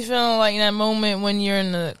 That's how I be feeling like in that moment when you're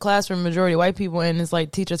in the classroom, majority white people, and it's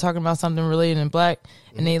like teacher talking about something related in black,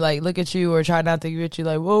 and they like look at you or try not to get at you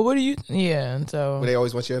like, well, what do you? Yeah, and so. But they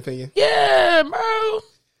always want your opinion? Yeah, bro.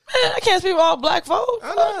 Man, I can't speak with all black folks.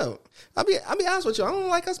 I know. I'll be honest with you. I don't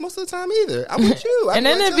like us most of the time either. I'm with you. And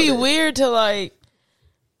then it'd be weird to like,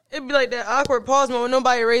 it'd be like that awkward pause moment with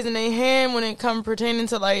nobody raising their hand when it comes pertaining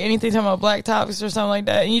to like anything talking about black topics or something like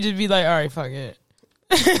that. And you just be like, all right, fuck it.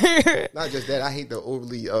 Not just that, I hate the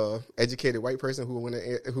overly educated white person who want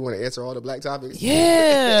to answer all the black topics.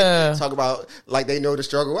 Yeah. Talk about like they know the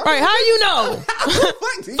struggle. Right, how you know?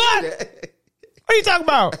 Fuck. What are you talking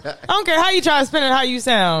about? I don't care how you try to spin it, how you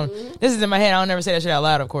sound. This is in my head. I don't never say that shit out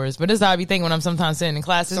loud, of course. But this is how I be thinking when I'm sometimes sitting in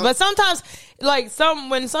classes. But sometimes, like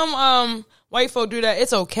when some white folk do that,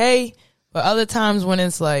 it's okay. But other times when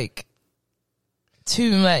it's like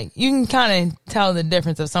too like, you can kind of tell the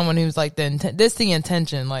difference of someone who's like the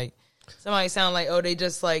intention. Like somebody sound like they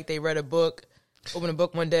just like they read a book, opened a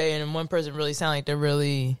book one day, and one person really sound like they're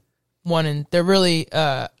really wanting. They're really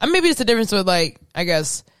maybe it's the difference with like I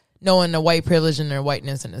guess. Knowing the white privilege and their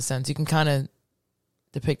whiteness in a sense. You can kind of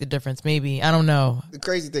depict the difference, maybe. I don't know. The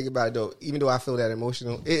crazy thing about it, though, even though I feel that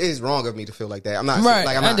emotional, it is wrong of me to feel like that. I'm not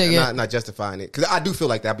I'm not justifying it. Because I do feel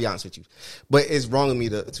like that, I'll be honest with you. But it's wrong of me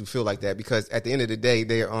to feel like that because at the end of the day,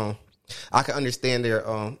 I can understand their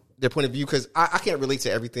point of view because I can't relate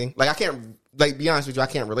to everything. Like, I can't, like, be honest with you, I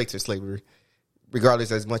can't relate to slavery.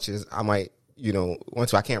 Regardless as much as I might, want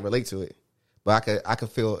to, I can't relate to it. But I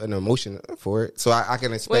could feel an emotion for it, so I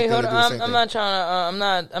can expect. Wait, hold on. I'm not trying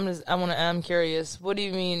to. I'm curious. What do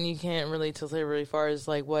you mean you can't relate to slavery? As far as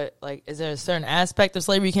like what, like, is there a certain aspect of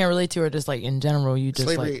slavery you can't relate to, or just like in general you just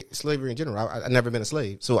slavery in general? I've never been a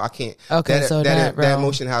slave, so I can't. Okay, that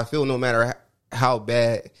emotion, how I feel, no matter how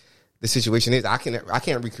bad the situation is. I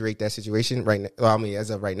can't recreate that situation right now. Well, I mean, as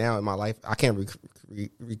of right now in my life, I can't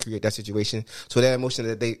recreate that situation. So that emotion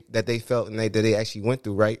that they felt and that they actually went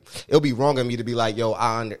through, right? It'll be wrong of me to be like, yo,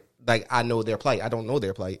 I know their plight. I don't know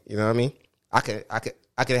their plight. You know what I mean? I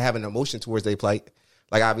could have an emotion towards their plight.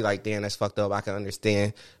 Like, I'd be like, damn, that's fucked up. I can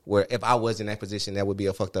understand where if I was in that position, that would be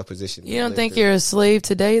a fucked up position. You don't think you're a slave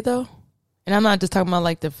today, though? And I'm not just talking about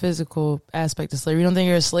like the physical aspect of slavery. You don't think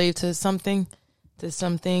you're a slave to something? To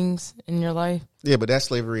some things in your life? Yeah, but that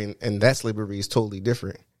slavery and that slavery is totally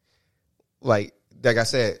different. Like I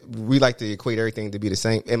said, we like to equate everything to be the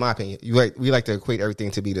same. In my opinion, we like to equate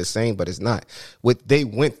everything to be the same, but it's not. What they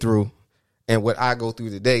went through and what I go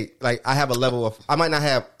through today, like I have a level of, I might not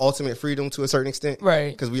have ultimate freedom to a certain extent,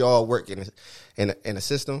 right? Because we all work in a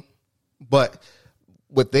system, but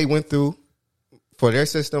what they went through for their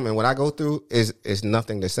system and what I go through is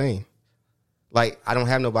nothing the same. Like, I don't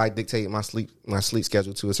have nobody dictate my sleep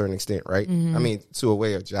schedule to a certain extent, right? Mm-hmm. I mean, to a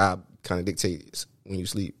way a job kind of dictates when you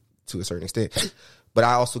sleep to a certain extent. But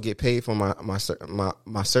I also get paid for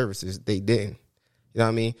my services. They didn't. You know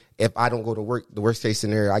what I mean? If I don't go to work, the worst case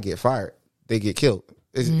scenario, I get fired. They get killed.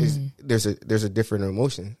 There's a different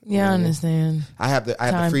emotion. Yeah, I understand. I have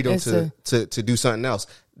the freedom to do something else.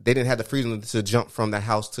 They didn't have the freedom to jump from the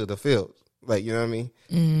house to the field. Like, you know what I mean?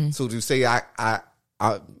 Mm-hmm. So to say I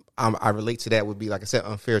relate to that would be, like I said,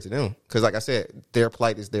 unfair to them. Because, like I said, their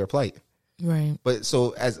plight is their plight. Right. But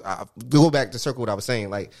so as I go back to circle what I was saying,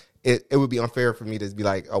 like it would be unfair for me to be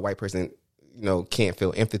like a white person, you know, can't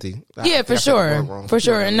feel empathy. Yeah, for sure. For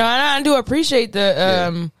sure. And no, I do appreciate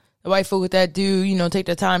the white folk that do, you know, take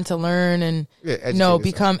the time to learn and, you know,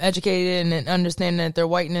 become educated and understand that their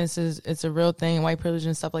whiteness it's a real thing. White privilege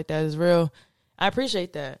and stuff like that is real. I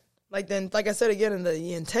appreciate that. Like I said again, and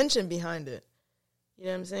the intention behind it. You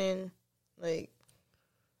know what I'm saying? Like,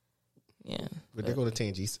 yeah. But they go to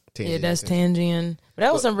Tangies. Yeah, that's Tangian. But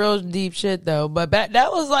that was some real deep shit, though. But that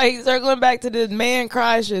was like circling back to the man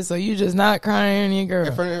cry shit. So you just not crying in your girl.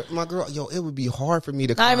 In front of my girl, yo, it would be hard for me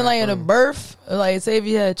to cry. Not even like at a birth. Like, say if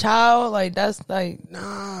you had a child, like that's like.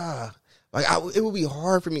 Nah. Like, it would be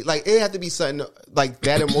hard for me. Like, it had to be something like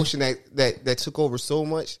that emotion that took over so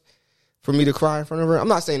much for me to cry in front of her. I'm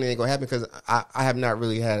not saying it ain't gonna happen because I have not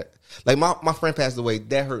really had it. Like, my friend passed away.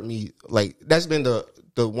 That hurt me. Like, that's been the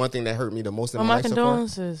one thing that hurt me the most in my life. My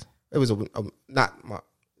condolences. So far. It was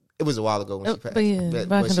it was a while ago when she passed.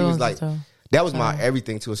 But she was like, that was my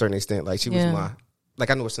everything to a certain extent. Like, she was my, like,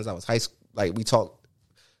 I know her since I was high school. Like, we talked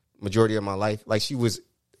majority of my life. Like, she was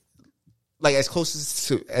like as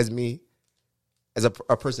close as me as a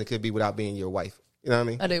person could be without being your wife. You know what I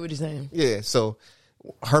mean? I know what you're saying. Yeah. So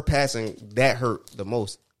her passing, that hurt the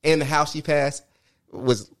most. And how she passed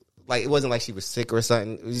was like, it wasn't like she was sick or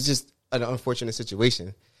something. It was just an unfortunate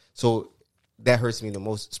situation. So that hurts me the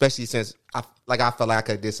most, especially since I felt like I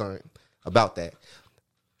could have did something about that.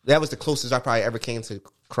 That was the closest I probably ever came to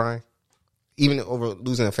crying, even over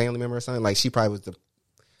losing a family member or something. Like, she probably was the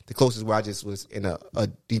closest where I just was in a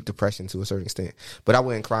deep depression to a certain extent. But I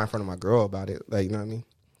wouldn't cry in front of my girl about it. Like, you know what I mean?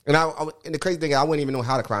 And the crazy thing, I wouldn't even know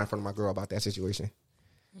how to cry in front of my girl about that situation.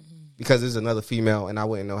 Because there's another female, and I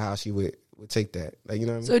wouldn't know how she would take that. Like, you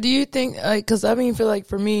know what I mean? So do you think, like, because I mean, feel like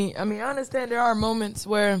for me, I mean, I understand there are moments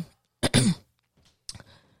where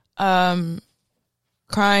crying,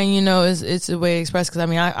 you know, it's a way to express, because I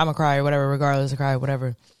mean, I'm a crier, whatever, regardless of cry,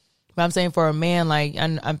 whatever. But I'm saying for a man, like,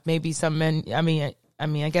 and maybe some men, I mean,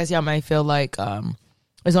 I guess y'all might feel like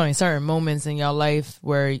there's only certain moments in your life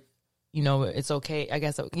where, you know, it's okay, I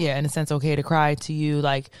guess, yeah, in a sense, okay to cry to you,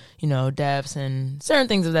 like, you know, deaths and certain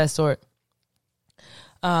things of that sort.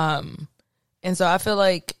 And so I feel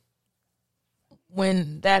like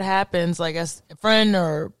when that happens, like a friend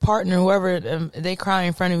or partner, whoever, they cry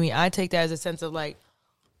in front of me, I take that as a sense of like,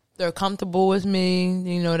 they're comfortable with me.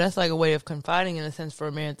 You know, that's like a way of confiding in a sense for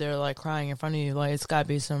a man if they're like crying in front of you. Like, it's got to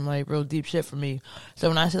be some like real deep shit for me. So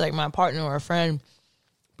when I see like my partner or a friend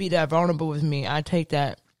be that vulnerable with me, I take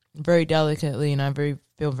that very delicately, and I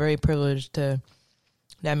feel very privileged to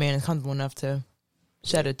that man is comfortable enough to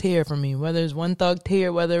shed a tear for me, whether it's one thug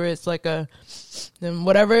tear, whether it's like then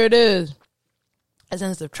whatever it is, a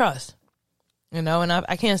sense of trust, you know. And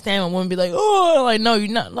I can't stand when women be like, oh, like, no,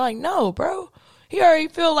 you're not, like, no, bro, he already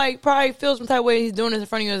probably feels some type of way he's doing this in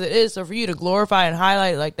front of you as it is. So for you to glorify and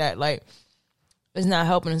highlight like that, like, it's not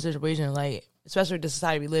helping the situation, like, especially the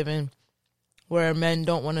society we live in, where men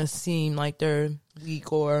don't want to seem like they're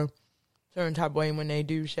weak or certain type of way when they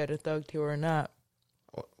do shed a thug tear or not.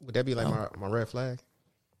 Would that be like my red flag?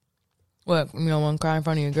 What, you want to cry in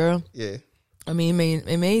front of your girl? Yeah. I mean,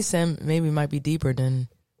 it may seem, maybe it might be deeper than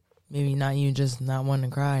maybe not you just not wanting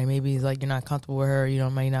to cry. Maybe it's like you're not comfortable with her. You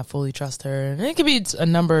might not fully trust her. And it could be a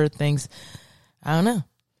number of things. I don't know.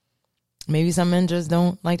 Maybe some men just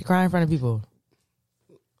don't like to cry in front of people.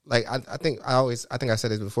 Like I think I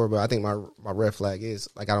said this before, but I think my red flag is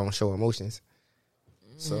like I don't show emotions.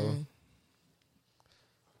 So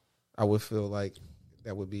I would feel like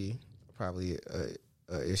that would be probably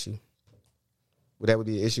a issue. Would that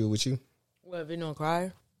be an issue with you? What, if you don't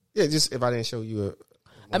cry? Yeah, just if I didn't show you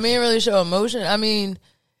I mean, really show emotion. I mean,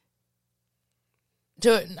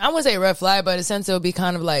 I wouldn't say red flag, but in a sense it would be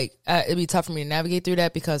kind of like it'd be tough for me to navigate through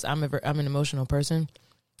that because I'm an emotional person,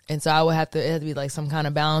 and so it had to be like some kind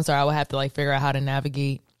of balance, or I would have to like figure out how to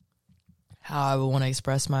navigate how I would want to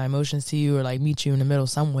express my emotions to you, or like meet you in the middle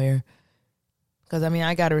somewhere. Because I mean,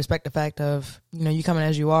 I got to respect the fact of you coming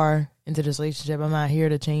as you are into this relationship. I'm not here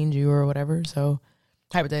to change you or whatever. So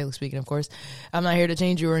hypothetically speaking, of course, I'm not here to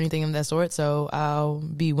change you or anything of that sort. So I'll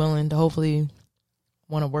be willing to hopefully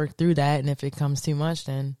want to work through that, and if it comes too much,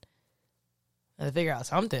 then I'll figure out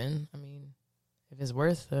something. I mean, if it's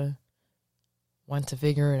worth want to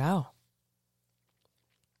figure it out.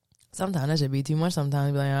 Sometimes that should be too much.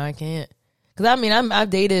 Sometimes be like, I can't, because I mean, I've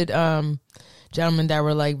dated gentlemen that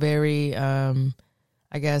were like very,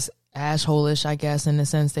 I guess, asshole-ish, I guess, in the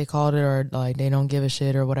sense they called it, or like they don't give a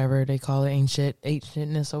shit or whatever they call it, ain't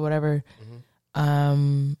shitness or whatever.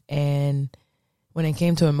 Mm-hmm. And when it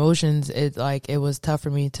came to emotions, it was tough for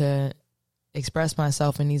me to express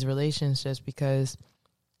myself in these relations just because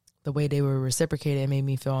the way they were reciprocated made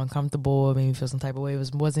me feel uncomfortable. It made me feel some type of way.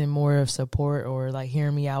 It wasn't more of support or like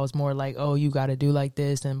hearing me. I was more like, oh, you got to do like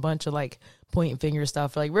this, and a bunch of like point finger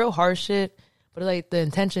stuff, like real harsh shit. But like the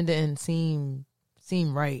intention didn't seem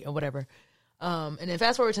right or whatever. And then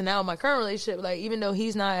fast forward to now, my current relationship, like even though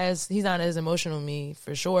he's not as emotional with me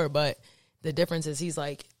for sure, but the difference is he's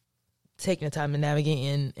like taking the time to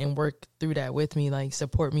navigate and work through that with me, like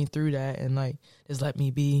support me through that, and like just let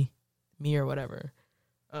me be me or whatever.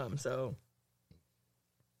 So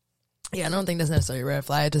yeah, I don't think that's necessarily a red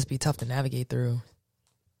flag. It'd just be tough to navigate through.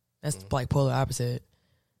 That's like polar opposite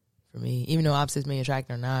for me. Even though opposites may attract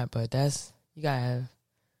or not, but you gotta have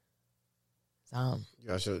something. You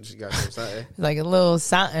gotta show something. Like a little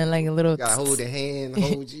something, like a little. You gotta hold the hand,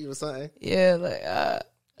 hold you or something. Yeah, like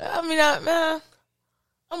I mean,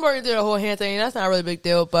 I'm working through the whole hand thing. That's not a really big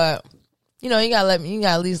deal, but you gotta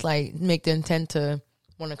at least like make the intent to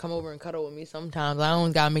want to come over and cuddle with me. Sometimes I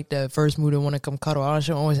always gotta make the first move to want to come cuddle. I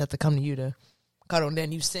don't always have to come to you to cuddle. And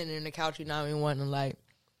then you sitting in the couch, you not even wanting to like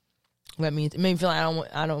let me. It made me feel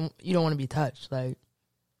like you don't want to be touched. Like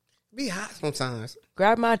be hot sometimes.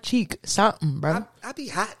 Grab my cheek, something, bro. I be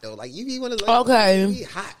hot though. Like you be want to be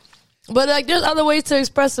hot. But like, there's other ways to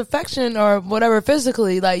express affection or whatever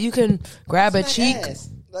physically. Like you can grab a cheek. Ass.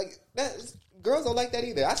 Like that. Girls don't like that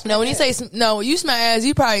either. When you say you smack ass,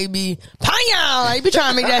 you probably be pow. Like you be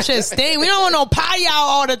trying to make that shit sting. We don't want no pow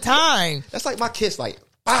all the time. That's like my kiss. Like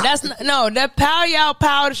that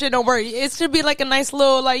pow shit don't work. It should be like a nice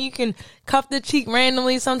little, like you can cuff the cheek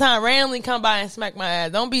randomly. Sometimes randomly come by and smack my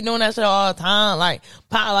ass. Don't be doing that shit all the time. Like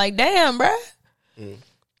pow. Like damn, bruh.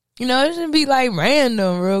 It should be like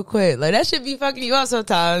random real quick. Like that should be fucking you up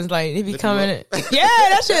sometimes. Like if you coming in. Yeah,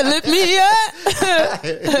 that shit lift me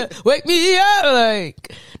up. Wake me up.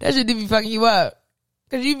 Like that shit be fucking you up.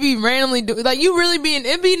 Cause you be randomly like you really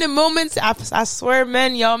it be in the moments. I swear,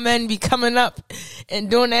 y'all men be coming up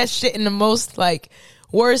and doing that shit in the most like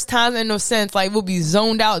worst times in no sense. Like we'll be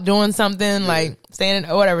zoned out doing something, like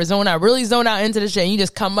standing or whatever, really zoned out into the shit, and you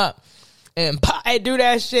just come up and pop, and do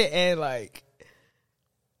that shit and like.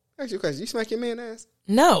 Ask you a question. You smack your man ass?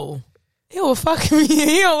 No. He will fuck me.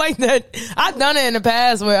 He don't like that. I've done it in the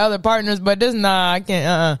past with other partners, but I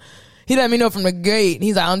can't. He let me know from the gate.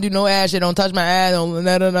 He's like, I don't do no ass shit. Don't touch my ass. Don't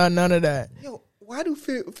none of that. Yo, why do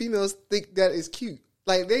females think that is cute?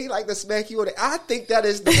 Like, they like to smack you on it. I think that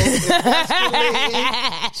is the most emasculating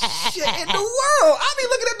shit in the world. I be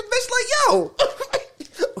looking at the bitch like, yo.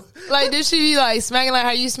 Like, did she be like smacking like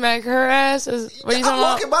how you smack her ass? What you I'm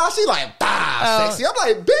walking by, she like, sexy. I'm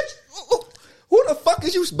like, bitch, who the fuck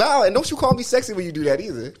is you smiling? Don't you call me sexy when you do that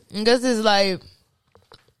either. I guess it's like,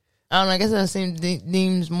 I don't know, I guess that seems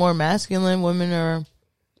deems more masculine. Women are,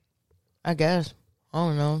 I guess, I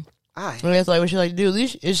don't know. I guess like what she like to do.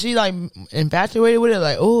 Is she like infatuated with it?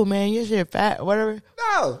 Like, oh man, your shit fat or whatever?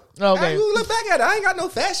 No. Okay. You look back at it. I ain't got no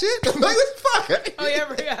fat shit. Like, what the fuck? Oh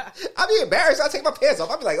yeah, yeah. I be embarrassed. I take my pants off.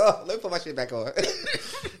 I be like, oh, let me put my shit back on. What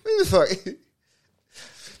the fuck?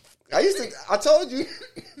 I told you.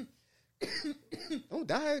 Don't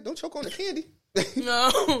die. Don't choke on the candy.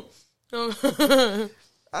 No.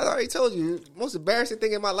 I already told you. Most embarrassing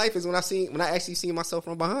thing in my life is when I actually see myself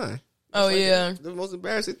from behind. Oh yeah, the most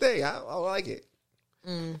embarrassing thing. I like it.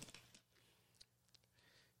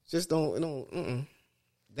 Just don't.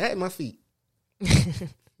 That at my feet.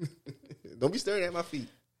 Don't be staring at my feet.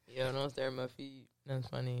 Yeah, don't stare at my feet. That's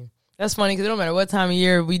funny. That's funny because it don't matter what time of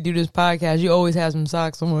year we do this podcast, you always have some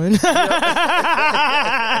socks on.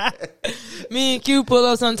 Me and Q pull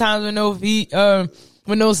up sometimes with no feet,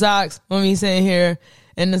 with no socks when we sitting here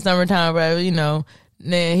in the summertime. But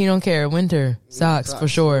man, he don't care. Winter socks for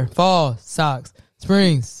sure. Fall socks.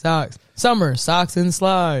 Spring socks. Summer socks and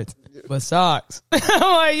slides, but socks. I'm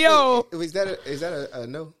like, yo, is that a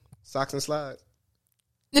no? Socks and slides.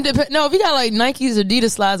 No, if you got like Nikes,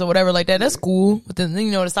 Adidas slides or whatever like that, that's cool. But then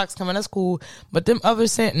the socks coming, that's cool. But them other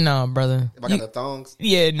no, brother. If I got the thongs,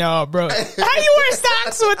 yeah, no, bro. How you wear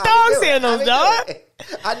socks with thong sandals, dog?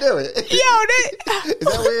 I do it. Yo, is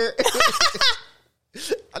that weird?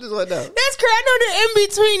 I just want to know. That's crazy. I know the in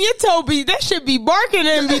between your toe be that should be barking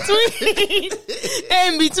in between.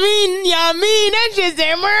 In between, y'all mean that shit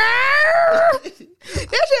say.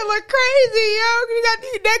 That shit look crazy, yo. You got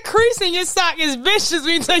that crease in your sock is vicious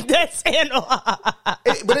when you take that sandal off.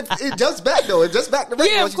 But it jumps back though. It jumps back the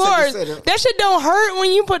yeah, of course. That shit don't hurt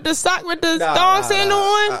when you put the sock with the thong sandal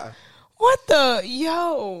on. What the you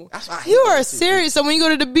are serious. So when you go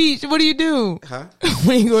to the beach, what do you do? Huh?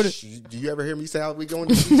 When you go to do you ever hear me say we going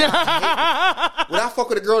to the beach? When I fuck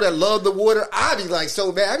with a girl that love the water, I be like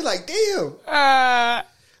so bad. I be like, damn.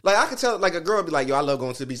 Like, I could tell, like, a girl be like, yo, I love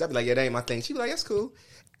going to the beach. I'd be like, yeah, that ain't my thing. She be like, that's cool.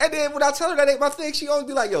 And then when I tell her that ain't my thing, she always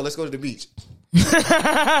be like, yo, let's go to the beach.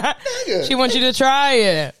 She wants you to try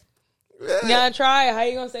it. Yeah. You gotta try it. How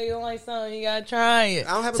you gonna say you don't like something? You gotta try it.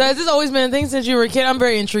 So has this always been a thing since you were a kid? I'm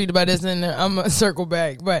very intrigued by this, and I'm gonna circle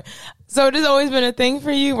back. But so this always been a thing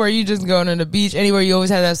for you, where you just go to the beach anywhere you always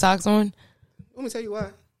have that socks on? Let me tell you why.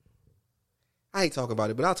 I hate talking about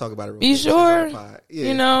it, but I'll talk about it real quick. You sure?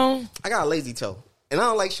 Yeah. I got a lazy toe. And I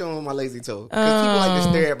don't like showing my lazy toe. Because people like to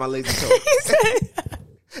stare at my lazy toe.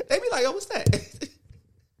 They be like, oh, what's that?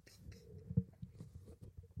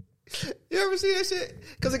 You ever see that shit?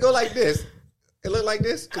 Because it go like this. It look like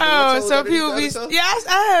this. Oh, so people be... Yeah,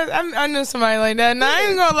 I knew somebody like that. And I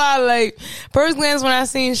ain't gonna lie, like, first glance when I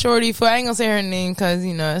seen Shorty Foot, I ain't gonna say her name because,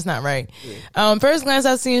 it's not right. Yeah. First glance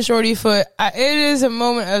I seen Shorty Foot, it is a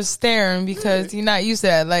moment of staring because you're not used to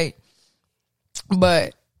that. Like,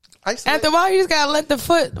 but... After a while, you just gotta let the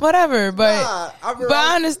foot, whatever. But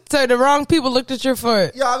I understand the wrong people looked at your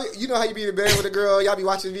foot. Yeah, you know how you be in bed with a girl, y'all be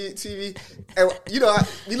watching TV, and you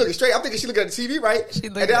looking straight. I'm thinking she looking at the TV, right?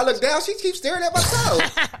 And then I look down, she keeps staring at my toe.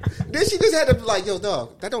 Then she just had to be like, "Yo,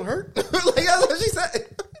 dog, that don't hurt." Like that's what she said.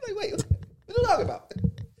 Like, wait, what are you talking about?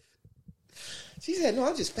 She said, "No,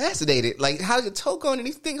 I'm just fascinated. Like, how's your toe going?" And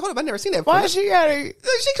these things. Hold up, I never seen that before. Why she gotta?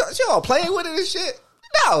 She all playing with it and shit.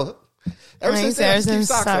 No. Ever since then, keep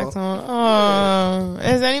socks on. Oh,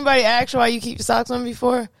 has anybody asked why you keep your socks on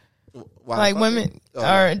before? Why like women,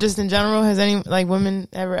 or just in general, has any women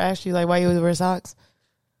ever asked you why you would wear socks?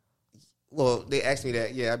 Well, they asked me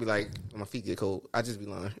that. Yeah, I'd be like, my feet get cold. I just be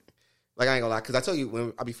lying. Like I ain't gonna lie, because I tell you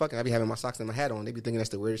when I be fucking, I be having my socks and my hat on. They be thinking that's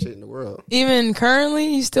the weirdest shit in the world. Even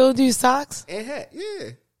currently, you still do socks and hat? Yeah,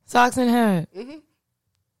 socks and hat. Mm-hmm.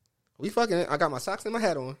 We fucking. I got my socks and my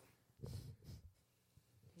hat on.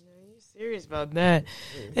 Serious about that.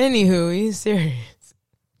 Yeah. Anywho, he's serious.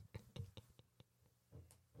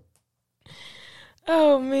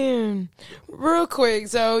 Oh man, real quick.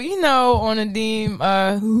 So on a theme,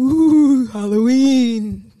 Halloween.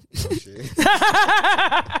 Oh, shit.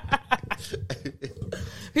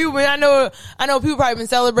 People, I know people probably been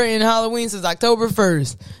celebrating Halloween since October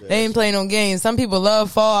 1st. Yes. They ain't playing no games. Some people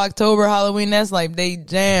love fall, October, Halloween. That's like they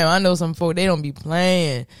jam. I know some folk, they don't be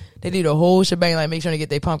playing. They do the whole shebang, like make sure they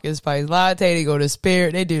get their pumpkin spice latte. They go to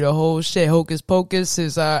Spirit. They do the whole shit. Hocus Pocus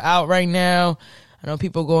is out right now. I know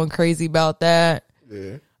people going crazy about that.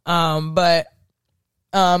 Yeah. And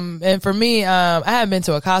for me, I haven't been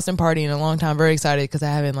to a costume party in a long time. Very excited because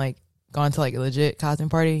I haven't gone to a legit costume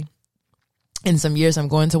party in some years. I'm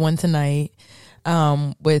going to one tonight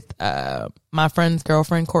with my friend's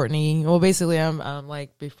girlfriend Courtney. Well, basically, I'm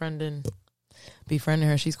befriending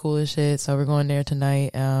her. She's cool as shit. So we're going there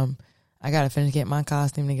tonight. I gotta finish getting my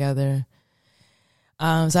costume together. So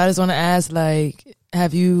I just want to ask,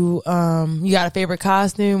 have you got a favorite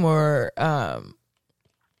costume or a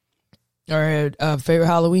favorite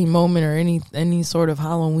Halloween moment or any sort of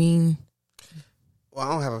Halloween? Well,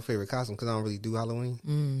 I don't have a favorite costume because I don't really do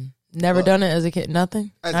Halloween. Never done it as a kid?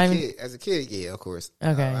 Nothing? As a kid, yeah, of course.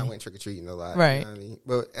 Okay. I went trick-or-treating a lot. Right. You know what I mean?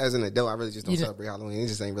 But as an adult, I really just don't celebrate Halloween. It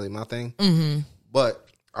just ain't really my thing. Mm-hmm. But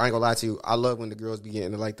I ain't gonna lie to you. I love when the girls be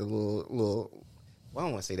getting like the little. Well, I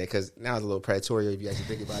don't want to say that because now it's a little predatory if you actually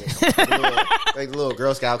think about it. Like the little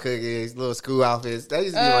Girl Scout cookies, little school outfits. That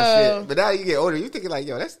used to be my shit. But now you get older, you thinking like,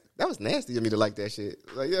 yo, that was nasty of me to like that shit.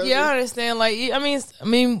 Like, you know yeah, I understand. Like, I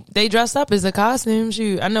mean, they dress up as a costume.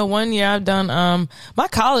 Shoot, I know one year I've done my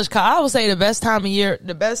college. I would say the best time of year,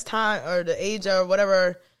 the best time or the age or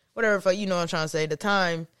whatever. For you know what I'm trying to say. The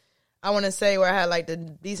time I want to say where I had like the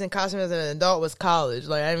decent costumes as an adult was college.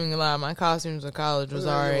 Like, I ain't even gonna lie, my costumes in college was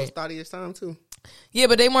alright. It was 30 time too. Yeah,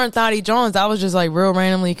 but they weren't Thotty Jones. I was just like real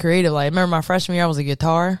randomly creative. Like, I remember my freshman year, I was a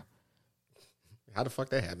guitar. How the fuck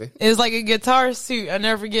that happened? It was like a guitar suit. I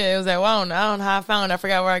never forget. It was like, well, I don't know how I found it. I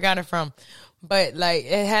forgot where I got it from. But like,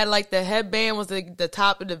 it had like the headband was the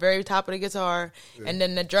top of the very top of the guitar, and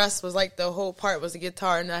then the dress was like the whole part was the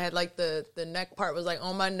guitar, and I had like the neck part was like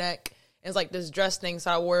on my neck. It's like this dress thing,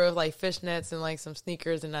 so I wore it with like fishnets and like some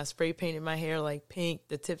sneakers, and I spray painted my hair like pink,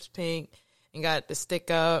 the tips pink, and got the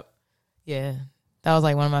stick up. Yeah, that was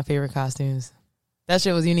like one of my favorite costumes. That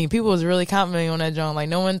shit was unique. People was really complimenting on that joint. Like,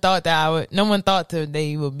 no one thought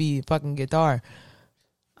they would be a fucking guitar.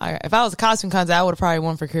 If I was a costume contest, I would have probably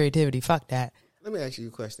won for creativity. Fuck that. Let me ask you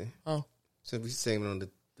a question. Oh. Since we're saying on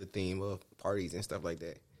the theme of parties and stuff like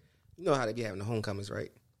that. You know how they be having the homecomings,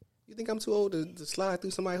 right? You think I'm too old to slide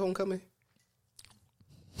through somebody's homecoming?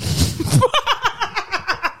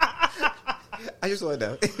 I just want to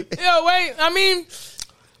know. Yo, wait. I mean,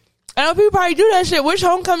 I know people probably do that shit. Which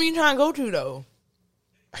homecoming you trying to go to, though?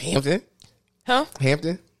 Hampton. Huh?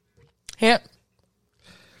 Hampton.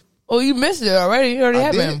 Oh, you missed it already. It already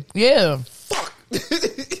happened. Yeah. Fuck.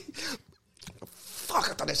 Fuck,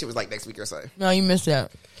 I thought that shit was like next week or something. No, you missed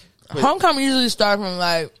that. Wait. Homecoming usually start from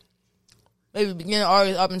like maybe beginning of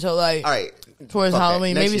August up until like all right, towards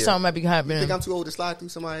Halloween. Maybe year. Something might be happening. You think I'm too old to slide through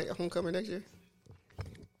somebody at homecoming next year?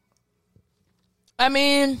 I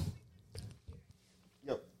mean,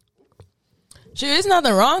 shit, there's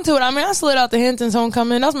nothing wrong to it. I mean, I slid out the Hamptons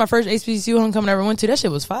homecoming. That was my first HBCU homecoming I ever went to. That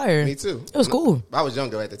shit was fire. Me too. It was cool. I was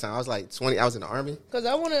younger at the time. I was like 20. I was in the Army. Because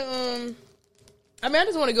I want to, I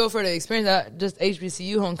just want to go for the experience. Just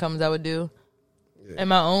HBCU homecomings I would do. Yeah. And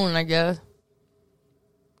my own, I guess.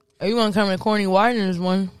 Are you want to come to Corny Widener's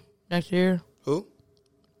one next year? Who?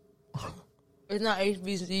 It's not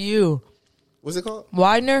HBCU. What's it called?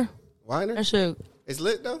 Widener. Widener? That shit. It's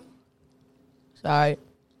lit, though? Sorry.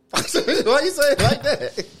 Why you say it like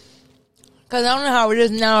that? Because I don't know how it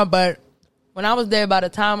is now, but when I was there, by the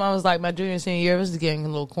time I was like my junior, senior year, this is getting a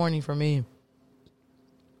little corny for me.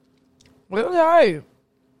 But it was all right.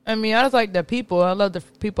 I mean, I just like the people. I love the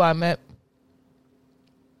people I met.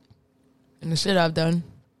 And the shit I've done.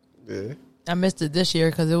 Yeah. I missed it this year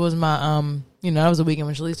because it was my, that was the weekend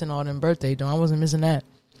when Shalisa and all them birthday. I wasn't missing that.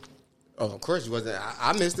 Oh, of course you wasn't.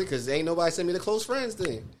 I missed it because ain't nobody sent me the close friends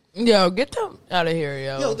thing. Yo, get them out of here,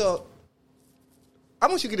 yo. Yo, dog. I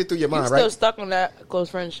want you to get it through your mind, right? You're still stuck on that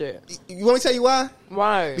close friend shit. You want me to tell you why?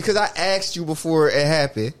 Why? Because I asked you before it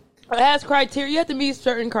happened. It has criteria. You have to meet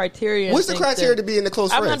certain criteria. What's the criteria to be in the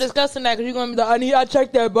close friends? I'm not discussing that because you're going to be like, I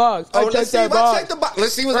check that box. Let's see if I check the box.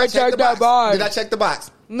 Let's see if I check the box. Did I check the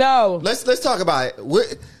box? No. Let's talk about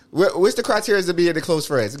it. What's the criteria to be in the close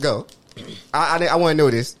friends? Go. I want to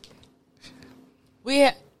know this.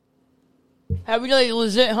 Have we like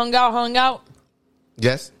legit hung out?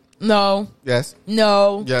 Yes. No. Yes.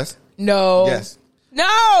 No. Yes. No. Yes.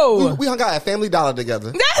 No. We hung out at Family Dollar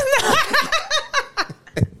together. That's not.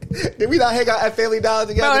 Did we not hang out at Family Dollar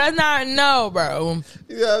together? Bro, that's not, no, bro.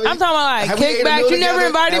 You know what I mean? I'm talking about like kickbacks. You never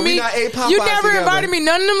invited me. You never invited me.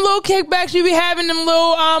 None of them little kickbacks you be having, them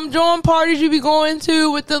little joint parties you be going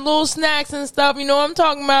to with the little snacks and stuff. You know what I'm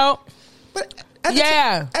talking about? But at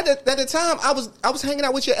the time, I was hanging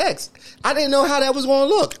out with your ex. I didn't know how that was going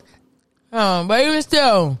to look. Oh, but even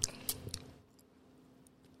still.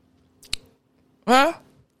 Huh?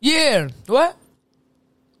 Yeah. What?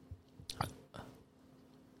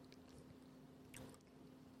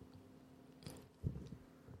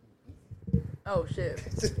 Oh, shit.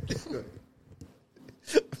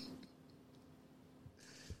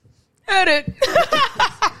 Edit.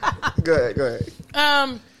 Go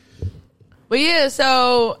ahead. But yeah,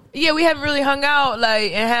 so yeah, we haven't really hung out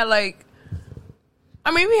like and had like.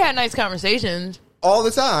 I mean, we had nice conversations all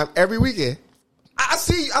the time, every weekend. I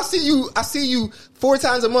see you 4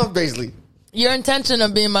 times a month, basically. Your intention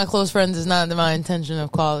of being my close friends is not my intention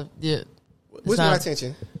of calling. Yeah, what's my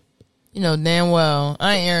intention? You know damn well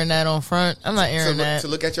I ain't airing that on front. I'm not airing that. To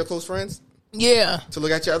look at your close friends? Yeah. To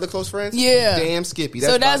look at your other close friends? Yeah. Damn Skippy.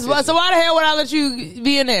 So why the hell would I let you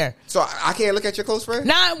be in there? So I can't look at your close friends?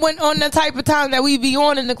 Not when on the type of time that we be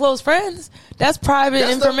on in the close friends. That's private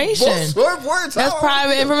information. That's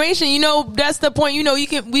private information. You know, that's the point. You know,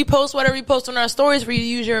 we post whatever we post on our stories for you to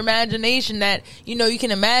use your imagination that, you know, you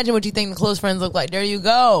can imagine what you think the close friends look like. There you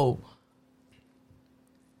go.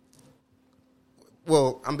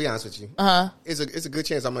 Well, I'm gonna be honest with you. It's a good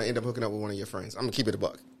chance I'm gonna end up hooking up with one of your friends. I'm gonna keep it a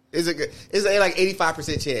buck. It's a like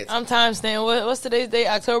 85% chance. I'm time stamping. What's today's date?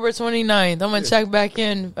 October 29th. I'm gonna check back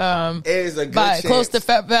in. It is a good chance. Close to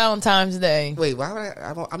Valentine's Day. Wait, why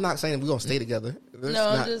would I'm not saying we're gonna stay together. I'm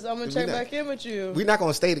gonna check back in with you. We're not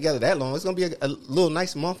gonna stay together that long. It's gonna be a little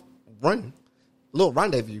nice month run, a little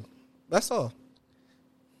rendezvous. That's all.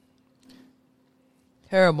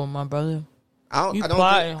 Terrible, my brother. I'm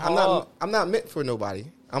not meant for nobody.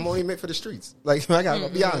 I'm only meant for the streets. Like I gotta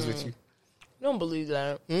be honest with you. Don't believe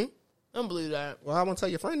that. Don't believe that. Well, I want to tell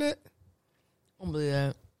your friend that. Don't believe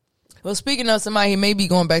that. Well, speaking of somebody he may be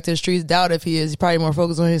going back to the streets, doubt if he is. He's probably more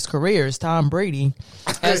focused on his career. Is Tom Brady,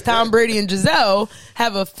 as Tom Brady and Giselle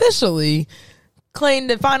have officially claimed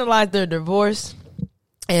to finalize their divorce.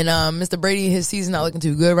 And Mr. Brady, his season not looking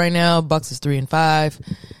too good right now. Bucks is 3-5.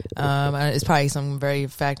 It's probably some very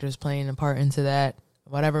factors playing a part into that.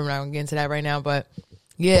 Whatever, we're not gonna get into that right now, but.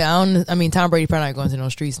 Yeah, Tom Brady probably not going to no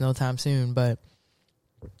streets no time soon, but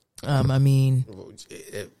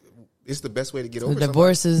it's the best way to get over the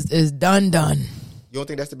divorce is done. You don't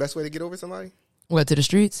think that's the best way to get over somebody? What, to the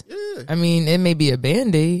streets? Yeah. I mean, it may be a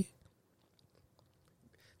Band-Aid.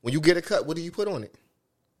 When you get a cut, what do you put on it?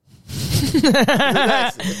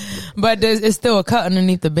 But it's still a cut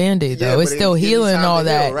underneath the Band-Aid, though. It's still healing and all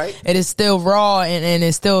that. Heal, right? It is still raw, and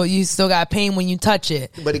it's still, you still got pain when you touch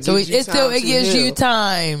it. But it gives you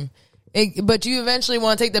time. But you eventually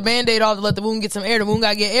want to take the Band-Aid off to let the wound get some air. The wound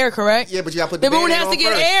got to get air, correct? Yeah, but you got to put the Band-Aid on first. The wound has to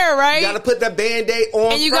get air, right? You got to put the Band-Aid on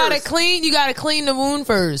first. And you got to clean the wound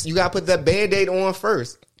first. You got to put the Band-Aid on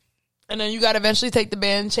first. And then you got to eventually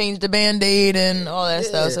change the Band-Aid and all that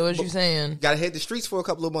stuff. So what you saying? Got to hit the streets for a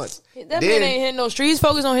couple of months. That man ain't hitting no streets.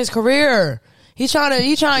 Focus on his career. He's trying to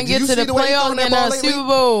get to the playoffs and the Super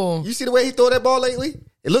Bowl. You see the way he throw that ball lately?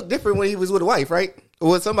 It looked different when he was with a wife, right? Or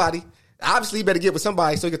with somebody. Obviously, he better get with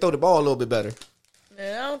somebody so he can throw the ball a little bit better.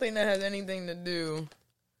 Man, I don't think that has anything to do.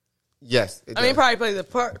 Yes. It probably plays a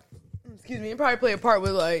part. Excuse me. He probably play a part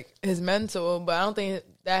with like his mental, but I don't think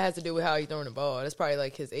that has to do with how he's throwing the ball. That's probably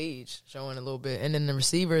like his age showing a little bit. And then the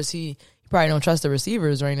receivers, he probably don't trust the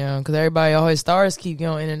receivers right now because all his stars keep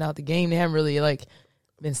going in and out the game. They haven't really like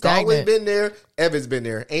been stagnant. Godwin's been there. Evans been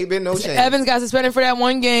there. Ain't been no change. Evans got suspended for that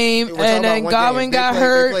one game, and then Godwin got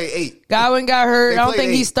hurt. They played 8. Godwin got hurt. I don't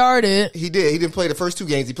think 8. He started. He did. He didn't play the first 2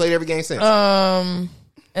 games. He played every game since. And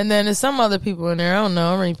then there's some other people in there. I don't know.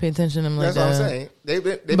 I don't really pay attention to them like that. That's what I'm saying.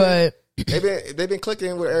 They've been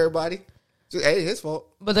clicking with everybody. Just, hey, his fault.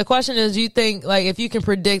 But the question is, do you think like if you can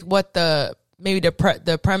predict what the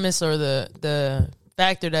premise or the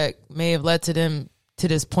factor that may have led to them to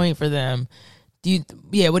this point for them,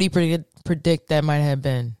 what do you predict that might have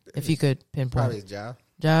been if you could pinpoint? Probably his job.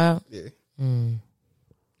 Job? Yeah.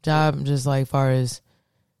 Job, just like far as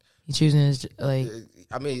he choosing his like.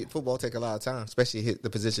 I mean, football take a lot of time, especially the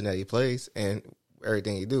position that he plays and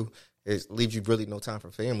everything he do. It leaves you really no time for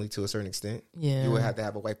family to a certain extent. Yeah. You would have to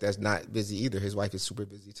have a wife that's not busy either. His wife is super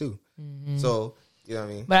busy too. Mm-hmm. So, you know what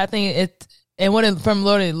I mean? But I think from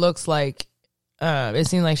what it looks like, it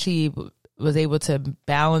seemed like she was able to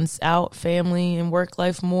balance out family and work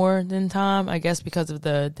life more than Tom, I guess because of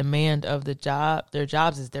the demand of the job. Their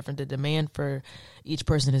jobs is different. The demand for each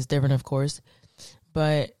person is different, of course.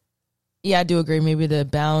 But yeah, I do agree. Maybe that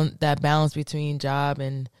balance between job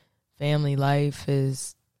and family life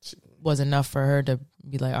was enough for her to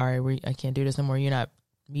be like, all right, I can't do this no more. You're not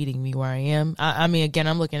meeting me where I am. I mean, again,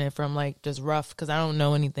 I'm looking at it from like just rough because I don't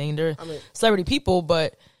know anything. They're celebrity people,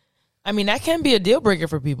 but I mean, that can be a deal breaker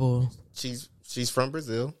for people. She's from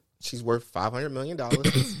Brazil. She's worth $500 million,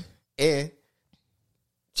 and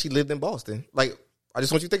she lived in Boston. Like, I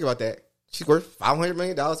just want you to think about that. She's worth $500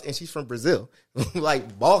 million, and she's from Brazil,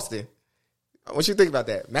 like Boston. I want you to think about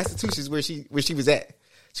that. Massachusetts, where she was at.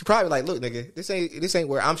 She probably like, look, nigga, this ain't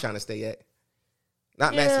where I'm trying to stay at.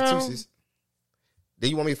 Not Massachusetts. Then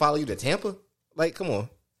you want me to follow you to Tampa? Like, come on.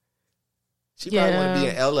 She probably want to be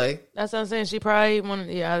in LA. That's what I'm saying. She probably wanted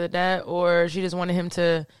either that or she just wanted him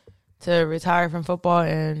to retire from football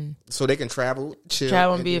and so they can travel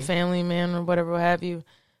and be a family man or whatever, what have you.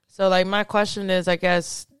 So like my question is, I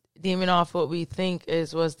guess, deeming off what we think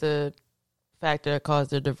was the factor that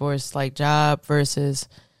caused the divorce, like job versus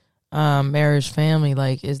marriage, family,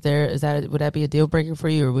 like, would that be a deal breaker for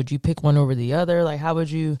you, or would you pick one over the other? Like, how would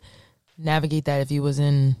you navigate that if you was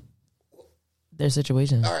in their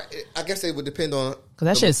situation? All right, I guess it would depend on, because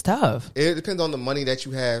that shit's tough. It depends on the money that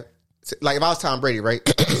you have. Like, if I was Tom Brady, right,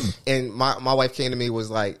 and my wife came to me, was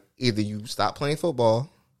like, either you stop playing football,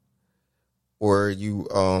 or you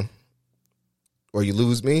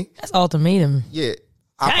lose me. That's ultimatum. Yeah.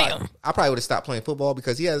 I probably would have stopped playing football,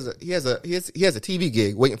 because he has a TV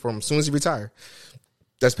gig waiting for him as soon as he retires.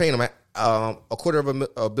 That's paying him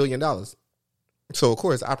 $250 million. So of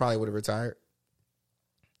course I probably would have retired.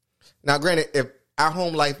 Now, granted, if our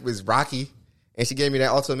home life was rocky and she gave me that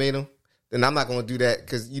ultimatum, then I'm not going to do that,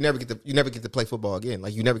 because you never get to play football again.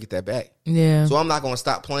 Like, you never get that back. Yeah. So I'm not going to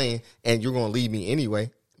stop playing, and you're going to leave me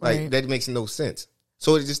anyway. Like, right. That makes no sense.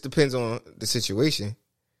 So it just depends on the situation.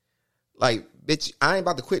 Like, bitch, I ain't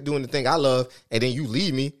about to quit doing the thing I love, and then you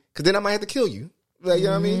leave me, because then I might have to kill you. Like, you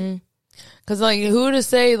know what I mean? Because, like, who to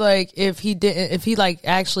say, like, if he like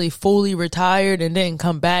actually fully retired and didn't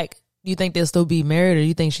come back, do you think they'll still be married, or do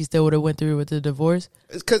you think she still would have went through with the divorce?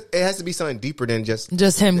 It's because it has to be something deeper than just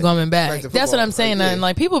him coming back. That's what I'm saying. Like, yeah. And,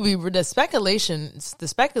 like, people the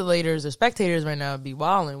speculators or spectators right now be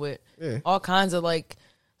wilding with all kinds of, like,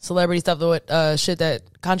 celebrity stuff,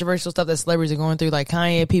 controversial stuff that celebrities are going through. Like,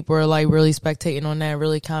 Kanye, people are, like, really spectating on that,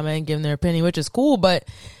 really commenting, giving their opinion, which is cool, but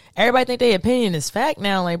everybody think their opinion is fact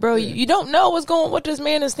now. Like, bro, you don't know what this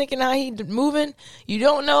man is thinking, how he moving. You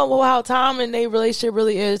don't know how Tom and their relationship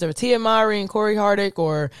really is, or Tia Mowry and Corey Hardick,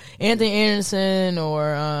 or Anthony Anderson,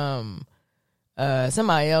 or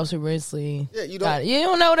somebody else who recently you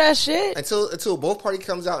don't know that shit until both parties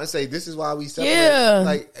comes out and say, this is why we separate.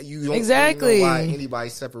 Like, you don't exactly know why anybody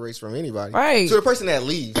separates from anybody, right? So the person that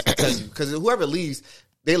leaves, because whoever leaves,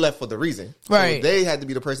 they left for the reason, right? So they had to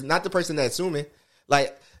be the person, not the person that's assuming.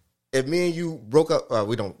 Like, if me and you broke up,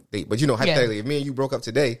 we don't date, but hypothetically, if me and you broke up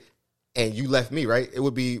today and you left me, right, it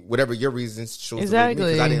would be whatever your reasons show exactly,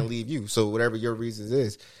 because I didn't leave you. So whatever your reasons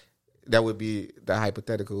is, that would be the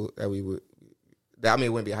hypothetical that we would. I mean, it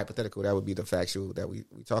wouldn't be a hypothetical. That would be the factual that we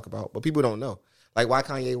talk about. But people don't know. Like, why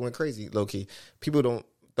Kanye went crazy, low key. People don't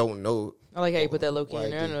know. I like how you put that low key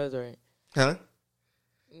in there. I know that's right. Huh?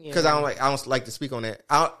 Because I don't like to speak on that.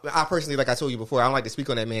 I personally, like I told you before, I don't like to speak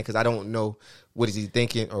on that man, because I don't know what is he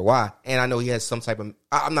thinking or why. And I know he has some type of.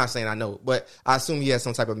 I'm not saying I know, but I assume he has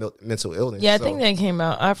some type of mental illness. Yeah, I think that came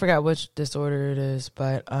out. I forgot which disorder it is,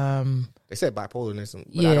 but they said bipolarness,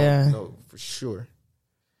 but I don't know for sure.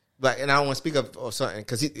 But and I don't want to speak up or something,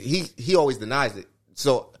 because he always denies it.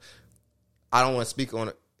 So I don't want to speak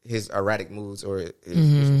on his erratic moods or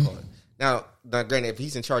his Now, granted, if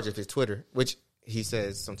he's in charge of his Twitter, which he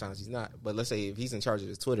says sometimes he's not, but let's say if he's in charge of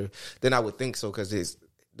his Twitter, then I would think so, because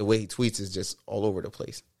the way he tweets is just all over the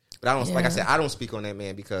place. But I don't, like I said, I don't speak on that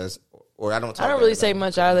man because, or I don't talk. I don't really say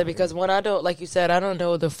much either, because when I don't, like you said, I don't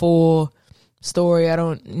know the full story. I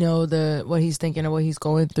don't know what he's thinking or what he's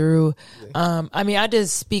going through. Yeah. I mean, I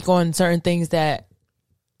just speak on certain things that,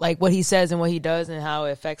 like, what he says and what he does and how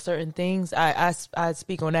it affects certain things. I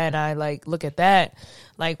speak on that, and I, like, look at that,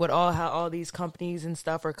 like, with how all these companies and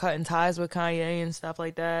stuff are cutting ties with Kanye and stuff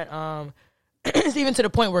like that. It's even to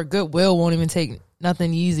the point where Goodwill won't even take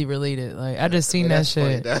nothing Yeezy related. Like, I just seen that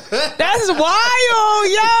shit. That's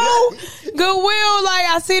wild, yo. Goodwill, like,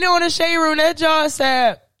 I seen it on the Shade Room. That John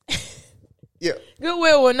said, yeah,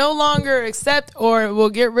 Goodwill will no longer accept or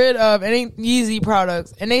will get rid of any Yeezy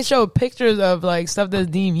products, and they showed pictures of, like, stuff that's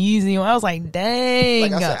deemed Yeezy. I was like, dang.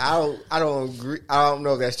 Like I said, I don't agree. I don't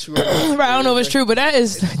know if that's true. Or not. Right, I don't know if it's true, but that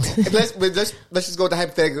is. let's just go with the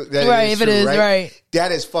hypothetical. Right, if it is right,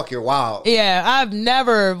 that is fucking wild. Yeah, I've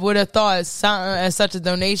never would have thought as such a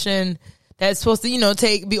donation that's supposed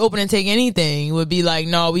to be open and take anything would be like,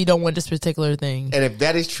 no, we don't want this particular thing. And if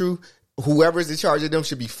that is true, whoever's in charge of them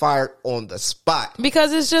should be fired on the spot.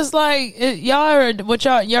 Because it's just like, y'all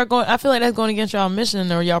going. I feel like that's going against y'all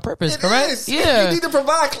mission or y'all purpose. Correct? Is. Yeah. You need to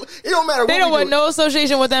provide. It don't matter. They don't want no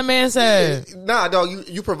association with that man said. Nah, dog.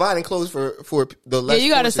 You providing clothes for the less. Yeah,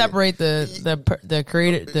 you got to separate the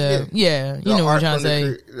creator. You know what I'm trying to say.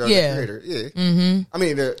 The creator. Yeah. Mm-hmm. I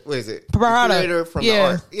mean, what is it? The creator from the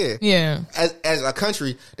art. Yeah. Yeah. As a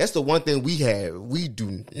country, that's the one thing we have. We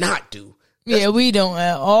do not do. Yeah, we don't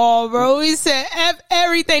at all, bro. He said F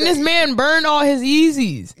everything. This man burned all his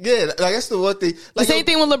Yeezys. Yeah, like that's the one thing. Like, the same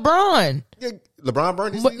thing with LeBron. Yeah, LeBron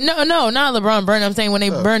burned his No, not LeBron burned. I'm saying when they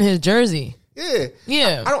burned his jersey.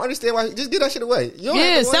 Yeah. I don't understand why. Just get that shit away. Sell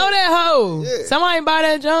that hoe. Yeah. Somebody buy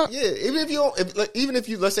that junk. Yeah, even if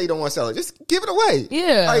you let's say you don't want to sell it, just give it away.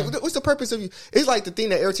 Yeah. Like, what's the purpose of you? It's like the thing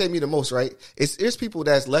that irritates me the most, right? There's people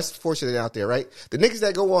that's less fortunate out there, right? The niggas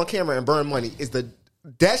that go on camera and burn money is the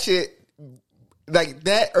that shit, like,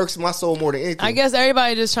 that irks my soul more than anything. I guess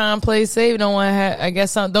everybody just trying to play safe. Don't want to have. I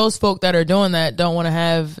guess those folk that are doing that don't want to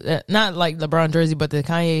have not like LeBron jersey, but the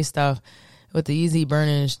Kanye stuff with the Yeezy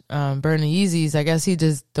burning Yeezys. I guess he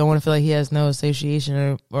just don't want to feel like he has no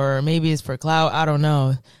association, or maybe it's for clout. I don't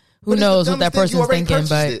know. Who knows what that person's thinking?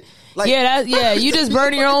 But like, you just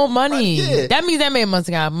burn your own money. Yeah. That means that man must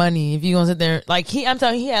have got money. If you gonna sit there, like I'm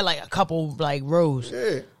telling you, he had like a couple like rows.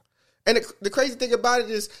 Yeah. And the crazy thing about it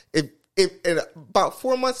is, if about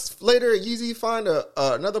 4 months later, Yeezy find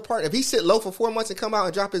another partner, if he sit low for 4 months and come out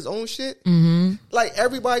and drop his own shit, like,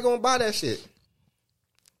 everybody gonna buy that shit.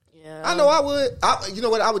 Yeah, I know I would. You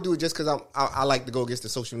know what? I would do it just because I like to go against the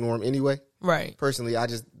social norm anyway. Right. Personally, I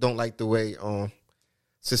just don't like the way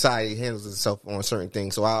society handles itself on certain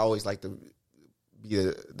things. So I always like to be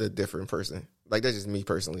the different person. Like, that's just me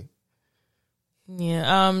personally.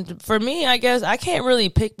 Yeah. For me, I guess I can't really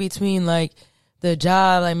pick between like the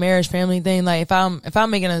job, like marriage, family thing. Like if I'm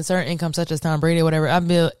making a certain income, such as Tom Brady or whatever,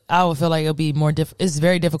 I would feel like it'll be more it's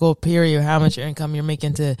very difficult, period, how much your income you're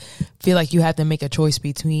making, to feel like you have to make a choice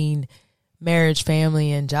between marriage,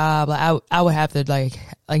 family, and job. Like I would have to, like,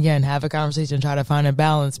 again, have a conversation, try to find a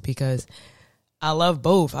balance, because I love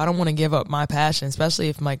both. I don't want to give up my passion, especially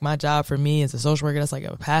if like my job for me as a social worker, that's like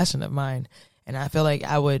a passion of mine. And I feel like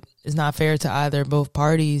it's not fair to both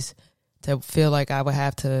parties to feel like I would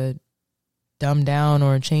have to dumb down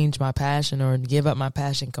or change my passion or give up my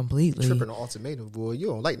passion completely. Tripping an ultimatum, boy. You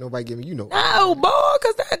don't like nobody giving you no. No, boy,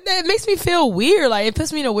 because that makes me feel weird. Like, it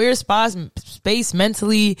puts me in a weird space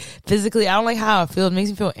mentally, physically. I don't like how it feels. It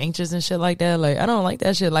makes me feel anxious and shit like that. Like, I don't like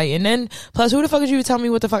that shit. Like, and then plus, who the fuck is you to tell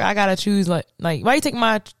me what the fuck I gotta choose? Like why you take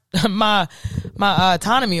my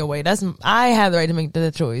autonomy away? I have the right to make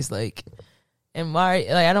that choice. Like, and why?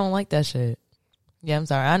 Like, I don't like that shit. Yeah, I'm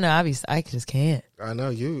sorry. I know. I just can't. I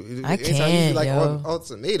know you. I can't. Like yo.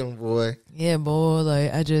 Ultimatum, boy. Yeah, boy.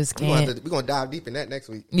 Like, I just can't. We're gonna dive deep in that next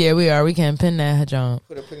week. Yeah, we are. We can pin that, John.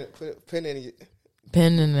 Put a pin in it.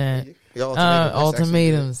 Pin in that.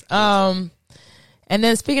 Ultimatums. And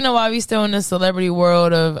then speaking of why we still in the celebrity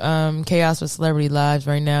world of chaos with celebrity lives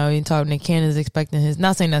right now, you talk Nick Cannon's expecting his,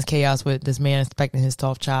 not saying that's chaos with this man expecting his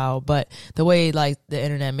 12th child, but the way like the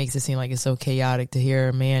internet makes it seem like it's so chaotic to hear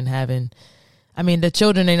a man having. I mean, the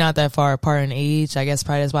children, they're not that far apart in age. I guess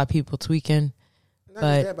probably that's why people tweaking.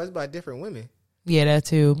 But it's by different women. Yeah, that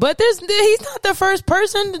too. But he's not the first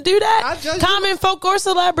person to do that. Common folk or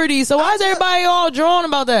celebrity. So why is everybody all drawn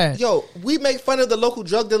about that? Yo, we make fun of the local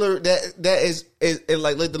drug dealer that is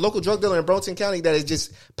like the local drug dealer in Bronson County that is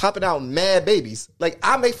just popping out mad babies. Like,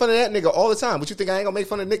 I make fun of that nigga all the time. But you think I ain't gonna make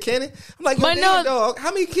fun of Nick Cannon? I'm like, damn, dog.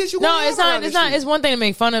 How many kids you want? No, it's not. It's not. It's one thing to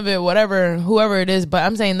make fun of it, whoever it is. But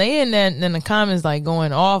I'm saying they in the comments like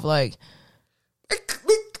going off like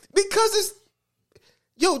because it's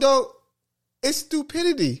dog. It's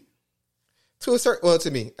stupidity to a certain. Well,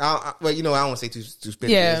 to me, I don't want to say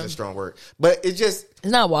stupidity is a strong word, but it's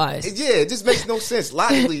not wise. It just makes no sense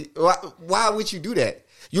logically. Why would you do that?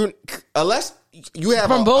 Unless you have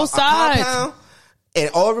from both sides, a compound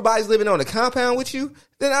and everybody's living on the compound with you,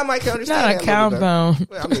 then I might understand. Not a compound.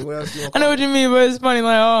 I mean, what else you I know what you mean, but it's funny.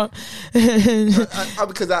 Like,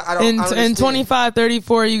 because I don't. In 25,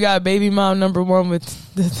 34, you got baby mom number one with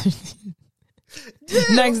the. Yeah.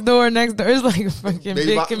 Next door. It's like a fucking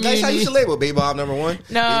big community. That's how you should label baby mom number one.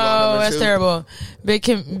 No, that's terrible. Big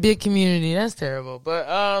community. That's terrible.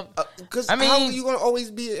 But because how are you going to always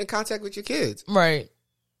be in contact with your kids? Right.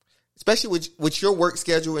 Especially with your work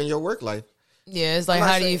schedule and your work life. Yeah, it's like,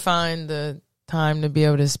 how do you find the time to be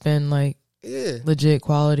able to spend like legit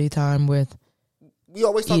quality time with we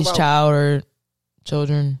always talk each child or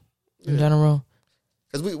children in general?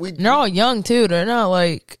 Because they're all young too. They're not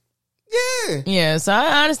like. Yeah, so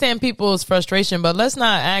I understand people's frustration, but let's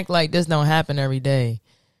not act like this don't happen every day.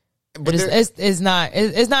 But it's not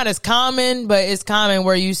as common, but it's common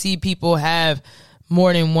where you see people have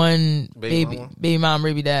more than one baby mom,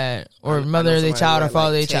 baby dad, or mother of their child or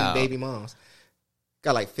father of their child. Baby moms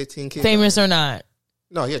got like 15 kids. Famous or not?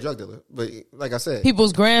 No, he a drug dealer, but like I said,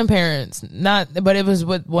 people's grandparents, but it was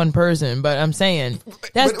with one person. But I'm saying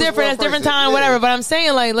that's different. That's different time, whatever. But I'm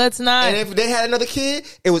saying like let's not. And if they had another kid,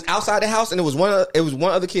 it was outside the house, and it was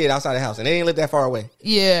one other kid outside the house, and they didn't live that far away.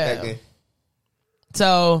 Yeah. Back then.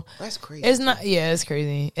 So that's crazy. It's not. Yeah, it's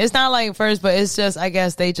crazy. It's not like first, but it's just I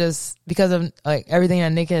guess they just because of like everything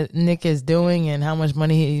that Nick is doing and how much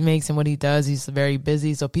money he makes and what he does, he's very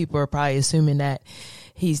busy. So people are probably assuming that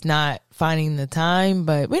he's not finding the time,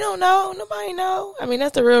 but we don't know. Nobody know. I mean,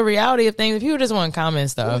 that's the real reality of things. If people just want to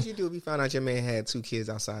comment stuff. What would you do if you found out your man had 2 kids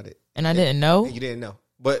outside it? And I didn't know? And you didn't know.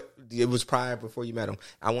 But it was prior before you met him.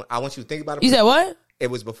 I want you to think about it. You said what? It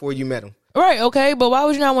was before you met him. Right, okay, but why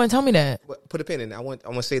would you not want to tell me that? Put a pin in it. I want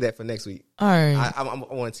to say that for next week. All right. I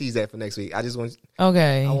want to tease that for next week. I just want.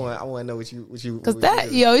 Okay. I want to know what you. Because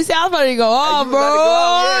that, yo, you see, I was about to go off, bro.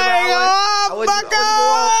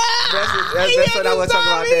 That's what I want to talk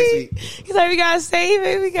about next week. He's like, we gotta save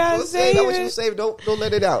it. We gotta save it. I want you to save it. Don't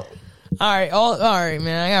let it out. All right,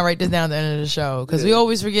 man. I gotta write this down at the end of the show because we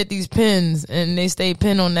always forget these pins and they stay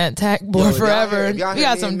pinned on that tack board forever. We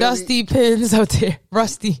got some dusty pins out there,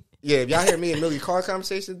 rusty. Yeah, if y'all hear me and Millie car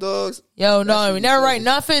conversation, dogs. Yo, no, we never write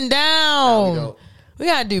nothing down. No, we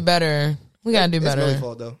gotta do better. It's Millie's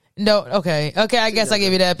fault though. No, okay. I guess I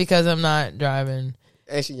give you that because I'm not driving.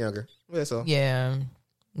 And she's younger. Yeah, so. Yeah,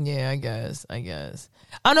 I guess. I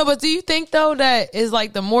don't know, but do you think though that is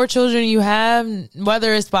like the more children you have,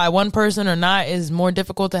 whether it's by one person or not, is more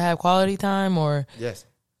difficult to have quality time or? Yes,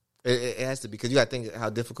 it has to be because you got to think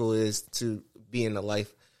how difficult it is to be in the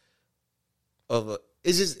life of a.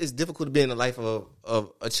 It's difficult to be in the life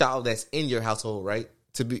of a child that's in your household, right?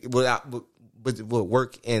 To be with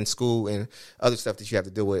work and school and other stuff that you have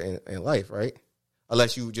to deal with in life, right?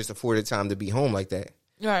 Unless you just afforded time to be home like that,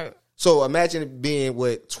 right? So imagine being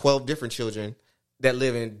with 12 different children that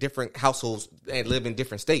live in different households and live in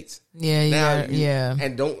different states. Yeah.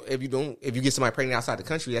 And if you get somebody pregnant outside the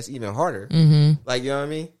country, that's even harder. Mm-hmm. Like, you know what I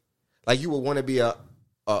mean? Like, you would want to be a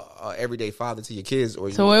everyday father to your kids, or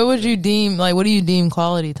so what would you deem, like, what do you deem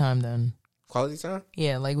quality time then? Quality time?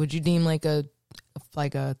 Yeah, like, would you deem like a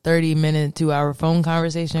 30-minute, 2-hour phone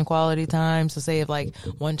conversation quality time? So say if like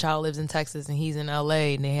one child lives in Texas and he's in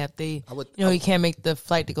LA and he can't make the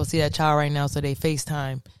flight to go see that child right now, so they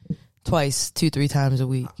FaceTime twice, 2-3 times a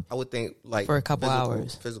week. I would think like for a couple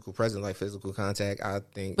hours. Physical presence, like physical contact, I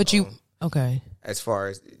think. But okay. As far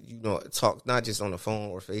as, talk not just on the phone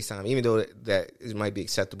or FaceTime, even though that it might be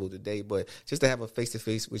acceptable today, but just to have a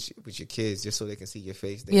face-to-face with your kids just so they can see your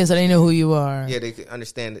face. So they know who you are. Yeah, they can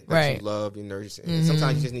understand that you love, you nurture. Mm-hmm.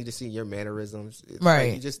 Sometimes you just need to see your mannerisms. Right.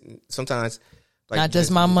 Like, you just, sometimes... Like, not just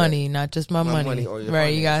my money.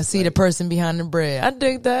 Right, you got to see the person behind the bread. I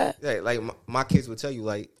dig that. Yeah, like my kids would tell you,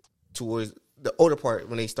 like, towards the older part,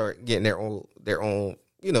 when they start getting their own,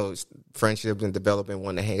 friendships and developing,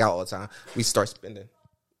 wanting to hang out all the time, we start spending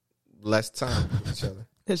less time with each other.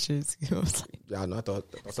 That shit's, y'all know, I thought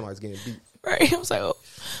somebody was getting beat. Right, I was like, oh,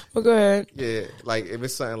 well, go ahead. Yeah, like if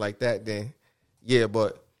it's something like that, then yeah.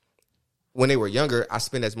 But when they were younger, I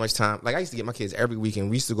spent as much time. Like I used to get my kids every weekend.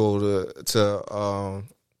 We used to go to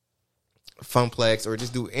Funplex or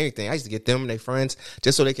just do anything. I used to get them and their friends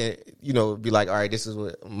just so they can, be like, all right, this is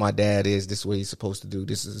what my dad is. This is what he's supposed to do.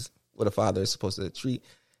 This is what a father is supposed to treat.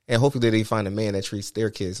 And hopefully they find a man that treats their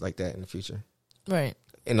kids like that in the future. Right.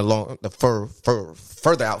 In the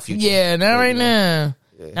further out future. Yeah, not right now.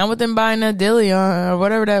 Yeah. Not with them buying that dilly or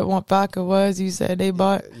whatever that vodka was you said they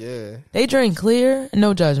bought. Yeah. They drink clear.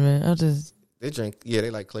 No judgment. They drink. Yeah,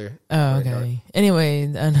 they like clear. Oh, okay. Dark. Anyway,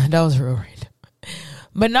 that was real random.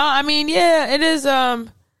 But no, I mean, yeah, it is. I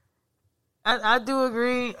do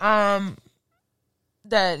agree.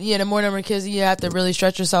 That the more number of kids you have to really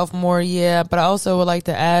stretch yourself more. Yeah, but I also would like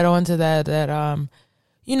to add on to that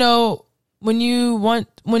when you want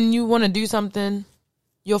to do something,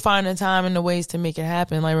 you'll find the time and the ways to make it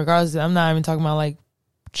happen. Like regardless, I'm not even talking about like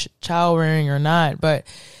child rearing or not, but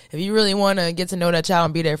if you really want to get to know that child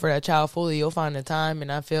and be there for that child fully, you'll find the time.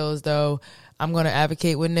 And I feel as though I'm going to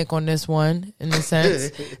advocate with Nick on this one in the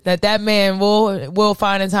sense that man will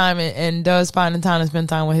find the time and does find the time to spend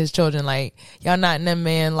time with his children. Like, y'all not in them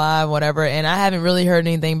man live, whatever. And I haven't really heard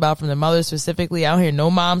anything about from the mothers specifically. I don't hear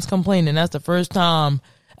no moms complaining. That's the first time.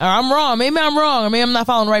 Or I'm wrong. Maybe I'm wrong. I mean, I'm not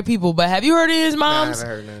following the right people. But have you heard of his moms? Nah, I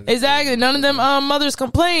haven't heard none. Exactly. None of them mothers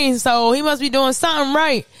complain. So he must be doing something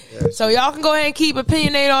right. Yeah, so y'all can go ahead and keep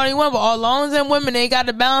opinionated all you want. But as long as them women, they got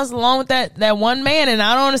to balance along with that one man. And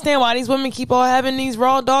I don't understand why these women keep on having these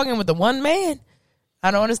raw dogging with the one man. I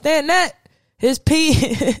don't understand that. His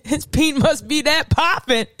peen must be that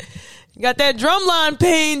popping. You got that drumline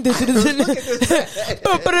pain.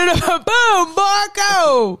 Boom,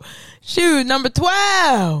 Marco. Shoot, number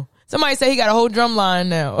 12. Somebody say he got a whole drum line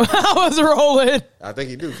now. I was rolling. I think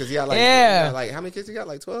he do because he got like how many kids he got?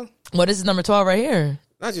 Like 12? Well, this is number 12 right here.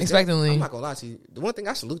 Not just expectantly. I'm not gonna lie to you. The one thing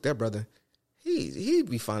I salute that brother. He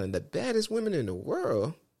be finding the baddest women in the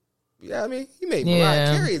world. You know what I mean? He made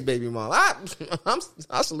Mariah Carey's baby mom. I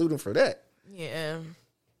salute him for that. Yeah.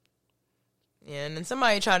 Yeah, and then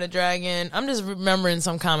somebody tried to drag in. I'm just remembering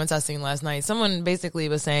some comments I seen last night. Someone basically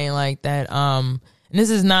was saying like that. And this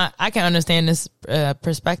is not, I can understand this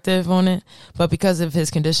perspective on it, but because of his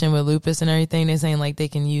condition with lupus and everything, they're saying like they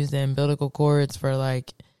can use the umbilical cords for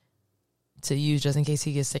like to use just in case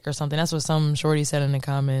he gets sick or something. That's what some shorty said in the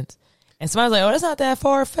comments. And somebody's like, "Oh, that's not that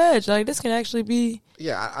far fetched. Like, this can actually be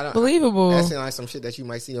believable." That seems like some shit that you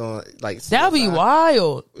might see on like. That'd be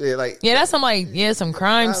wild. Yeah, that's some some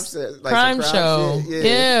crime show.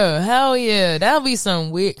 Yeah, hell yeah, that'll be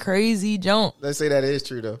some weird, crazy jump. Let's say that is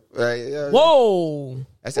true though. Right? Yeah. Whoa.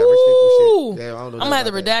 That's that rich people shit. Damn, I'm gonna have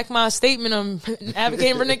to redact my statement on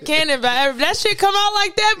advocating for Nick Cannon. If that shit come out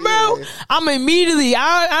like that, bro, I'm immediately.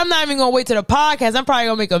 I'm not even gonna wait to the podcast. I'm probably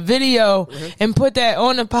gonna make a video and put that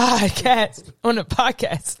on the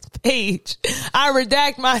podcast page. I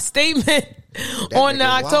redact my statement on the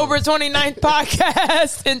October 29th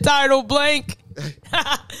podcast entitled "Blank."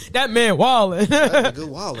 That man wildin'. That's a good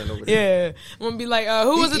wildin' over there. Yeah, I'm gonna be like,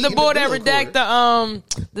 who was it? The boy that redact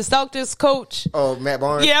the Celtics coach? Oh, Matt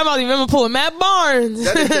Barnes. Yeah, I'm about to remember pulling Matt Barnes.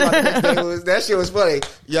 That shit was funny.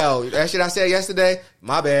 Yo, that shit I said yesterday.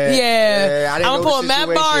 My bad. Yeah, I'm pulling Matt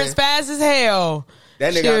Barnes fast as hell.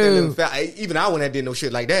 That nigga out there living, even I wouldn't have did no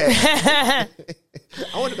shit like that.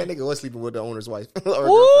 I wonder if that nigga was sleeping with the owner's wife.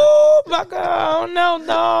 Ooh, my God, no,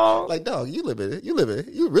 dog. Like, dog, you live it. You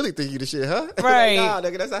really think you the shit, huh? Right. Like, nah,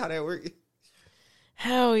 nigga, that's not how that works.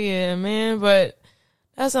 Hell yeah, man. But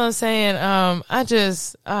that's what I'm saying. I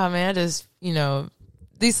just,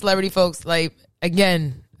 these celebrity folks, like,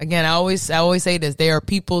 again, I always say this. They are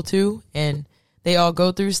people too, and they all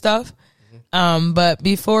go through stuff. But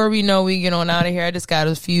before we get on out of here, I just got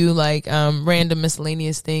a few random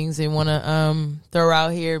miscellaneous things they want to throw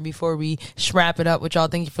out here before we wrap it up with y'all.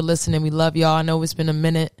 Thank you for listening. We love y'all. I know it's been a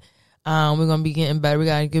minute. We're gonna be getting better. We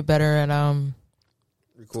gotta get better at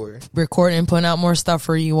recording and putting out more stuff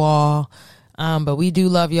for you all. But we do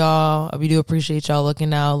love y'all. We do appreciate y'all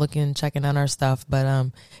checking out our stuff.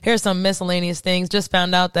 But here's some miscellaneous things. Just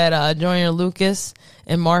found out that Joyner Lucas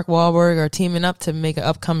and Mark Wahlberg are teaming up to make an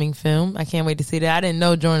upcoming film. I can't wait to see that. I didn't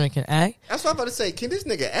know Joyner can act. That's what I'm about to say. Can this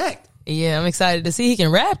nigga act? Yeah, I'm excited to see. He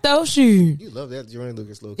can rap though. Shoot, you love that Joyner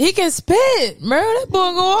Lucas look. He can spit, bro. That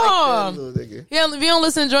boy go off. Yeah, if you don't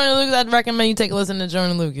listen to Joyner Lucas, I'd recommend you take a listen to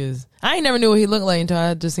Joyner Lucas. I ain't never knew what he looked like until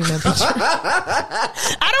I just seen that picture. I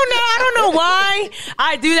don't know why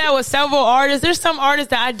I do that with several artists. There's some artists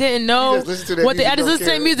that I didn't know I just listen to their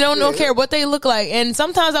music. Don't care what they look like, and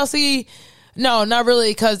sometimes I'll see. No, not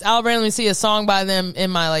really, because I'll randomly see a song by them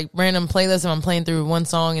in my random playlist if I'm playing through one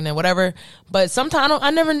song and then whatever. But sometimes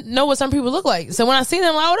I never know what some people look like. So when I see them,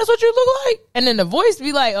 I'm like, oh, that's what you look like. And then the voice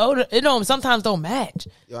be like, oh, it sometimes don't match.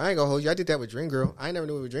 Yo, I ain't gonna hold you. I did that with Dream Girl. I never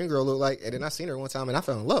knew what Dream Girl looked like. And then I seen her one time and I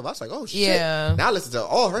fell in love. I was like, oh shit. Yeah. Now I listen to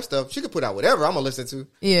all her stuff. She could put out whatever I'm gonna listen to.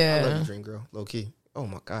 Yeah. I love you, Dream Girl. Low key. Oh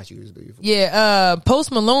my gosh, she was beautiful. Yeah.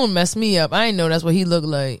 Post Malone messed me up. I didn't know that's what he looked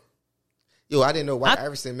like. Yo, I didn't know White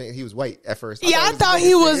Iverson meant he was white at first. I thought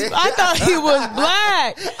he was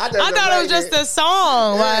black. I thought it was just a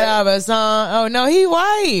song. White Iverson. Oh no, he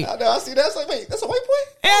white. I know. I see that. It's like, wait, that's a white boy?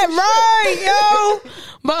 Yeah, right, yo.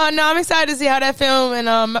 But no, I'm excited to see how that film. And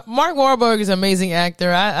Mark Wahlberg is an amazing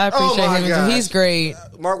actor. I appreciate him. Gosh. He's great.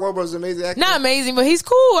 Mark Wahlberg is an amazing actor. Not amazing, but he's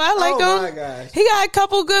cool. I like him. Oh my gosh. He got a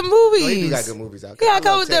couple good movies. No, he got good movies out. He got a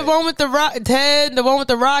couple. The one with the Rock, Ted. The one with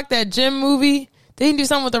the Rock. That gym movie. Did he do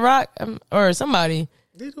something with The Rock or somebody?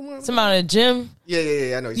 Somebody at the gym?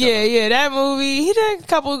 Yeah. I know. Yeah. That movie. He did a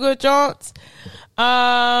couple of good jaunts. What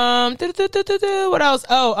else?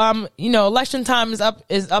 Oh, election time is up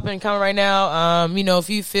and coming right now.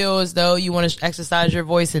 If you feel as though you want to exercise your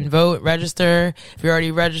voice and vote, register. If you're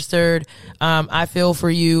already registered, I feel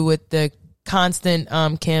for you with the constant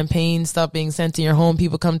campaign stuff being sent to your home.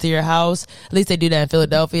 People come to your house. At least they do that in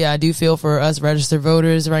Philadelphia. I do feel for us registered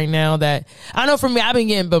voters right now that I know for me, I've been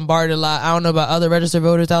getting bombarded a lot. I don't know about other registered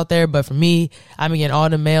voters out there, but for me, I've been getting all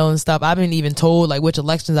the mail and stuff. I've been even told which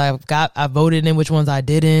elections I voted in, which ones I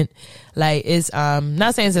didn't. It's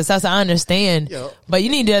not saying success. I understand, but you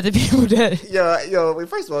need to have the people that. Yo.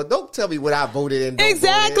 First of all, don't tell me what I voted in.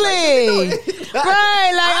 Exactly. Right.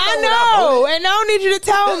 I know, and I don't need you to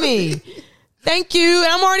tell me. Thank you.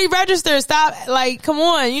 I'm already registered. Stop. Come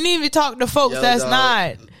on. You need to talk to folks that's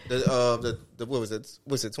not. What was it?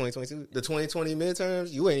 Was it 2022? The 2020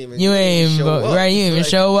 midterms? You ain't even show up. Right. You didn't even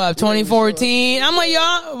show up. 2014. I'm like,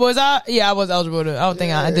 y'all, was I? Yeah, I was eligible to. I don't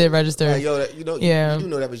think I did register. You know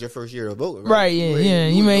that was your first year of voting, right? Right. Yeah.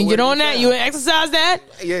 You ain't get on that. You ain't exercise that.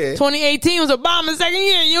 Yeah. 2018 was Obama's second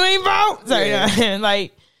year. You ain't vote. Sorry. Yeah.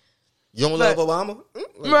 You don't love Obama?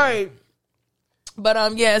 Right. But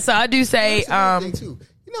so I do say thing too.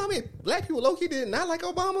 You know what I mean? Black people low key did not like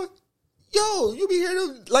Obama. Yo, you be here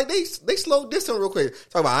to they slowed this one real quick.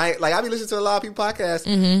 Talk about I be listening to a lot of people podcasts,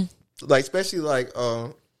 especially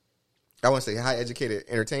I want to say high educated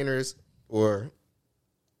entertainers or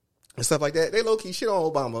stuff like that. They low key shit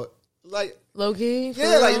on Obama like low key.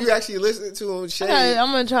 Yeah, like if you actually listen to him. Shade,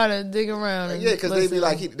 I'm gonna try to dig around. Yeah, because they be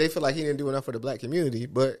like they feel like he didn't do enough for the black community.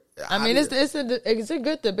 But I mean, it's a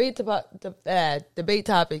good debate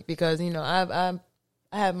topic because I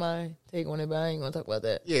have my take on it, but I ain't gonna talk about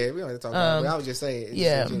that. Yeah, we don't have to talk about it. But I was just saying,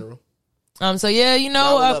 in general. So yeah,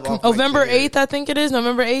 November 8th, I think it is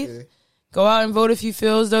November 8th. Yeah. Go out and vote if you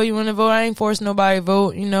feel as though you want to vote. I ain't forcing nobody to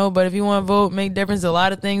vote, but if you want to vote, make difference. A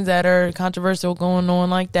lot of things that are controversial going on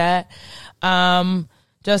like that.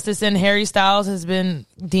 Justice and Harry Styles has been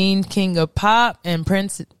deemed king of pop, and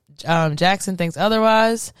Prince Jackson thinks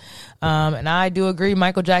otherwise. And I do agree.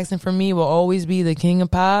 Michael Jackson for me will always be the king of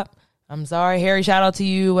pop. I'm sorry, Harry, shout out to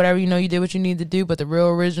you. Whatever, you did what you need to do. But the real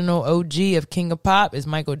original OG of king of pop is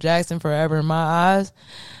Michael Jackson forever in my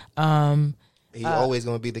eyes. He's always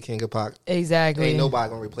going to be the king of pop. Exactly. Ain't nobody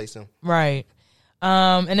going to replace him. Right.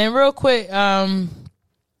 And then real quick,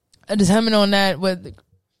 just hemming on that with,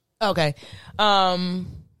 okay.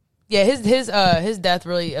 Yeah, his death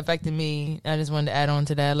really affected me. I just wanted to add on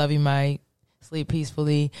to that. Love you, Mike. Sleep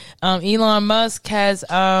peacefully. Elon Musk is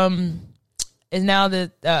now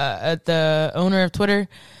the owner of Twitter.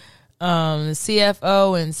 The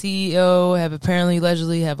CFO and CEO have apparently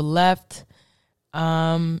allegedly have left.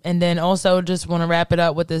 And then also just want to wrap it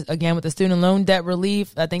up with this again with the student loan debt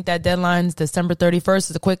relief. I think that deadline's December 31st.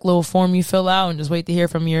 It's a quick little form you fill out and just wait to hear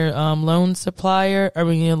from your loan supplier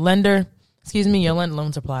or your lender. Excuse me, your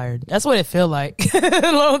loan supplier. That's what it feel like.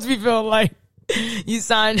 Loans be feel like you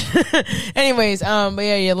signed. Anyways, but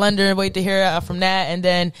yeah, your lender, wait to hear from that. And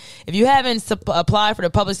then if you haven't applied for the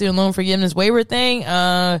public student loan forgiveness waiver thing,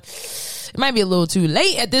 it might be a little too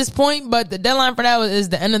late at this point, but the deadline for that is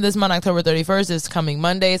the end of this month, October 31st. It's coming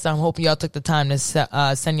Monday, so I'm hoping y'all took the time to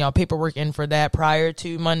send y'all paperwork in for that prior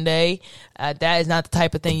to Monday. That is not the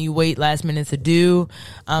type of thing you wait last minute to do.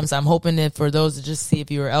 So I'm hoping that for those to just see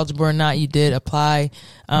if you were eligible or not, you did apply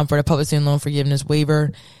for the public student loan forgiveness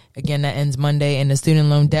waiver. Again, that ends Monday, and the student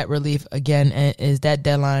loan debt relief, again, is that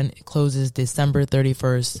deadline closes December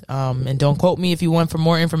 31st. And don't quote me. If you want for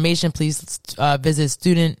more information, please visit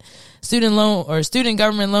student loan or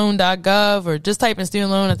studentgovernmentloan.gov, or just type in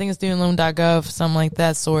student loan. I think it's studentloan.gov, something like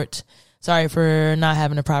that sort. Sorry for not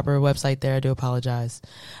having a proper website there. I do apologize.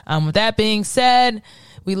 With that being said,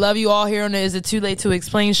 we love you all here on the Is It Too Late to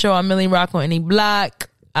Explain show. I'm Millie Rock on Any Block.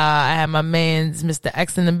 I had my mans, Mr.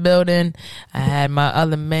 X, in the building. I had my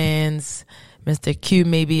other mans, Mr. Q.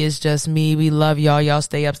 Maybe it's just me. We love y'all. Y'all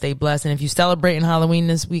stay up, stay blessed. And if you're celebrating Halloween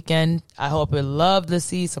this weekend, I hope you'd love to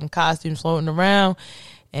see some costumes floating around.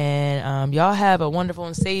 And y'all have a wonderful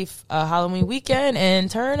and safe Halloween weekend. And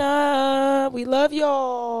turn up. We love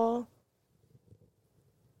y'all.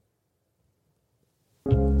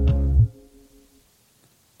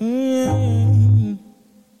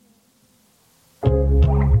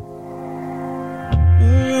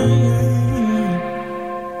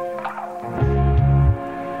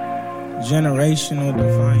 Generational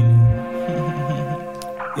defining.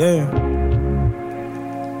 Yeah.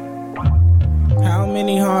 How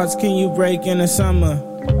many hearts can you break in a summer?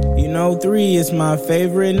 3 is my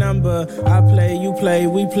favorite number. I play, you play,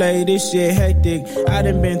 we play, this shit hectic. I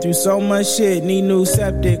done been through so much shit, need new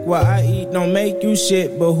septic. What I eat don't make you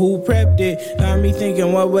shit, but who prepped it? Got me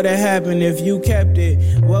thinking, what would have happened if you kept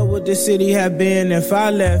it? What would the city have been if I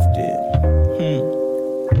left it?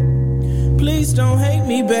 Please don't hate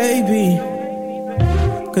me, baby,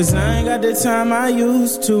 'cause I ain't got the time I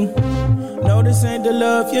used to. No, this ain't the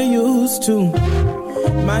love you're used to.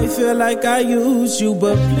 Might feel like I used you,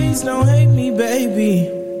 but please don't hate me, baby.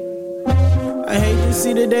 I hate to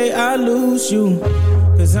see the day I lose you,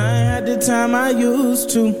 'cause I ain't had the time I used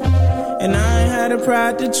to. And I ain't had the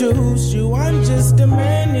pride to choose you. I'm just a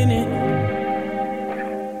man in it.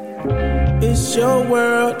 It's your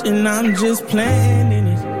world and I'm just playing in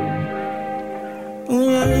it.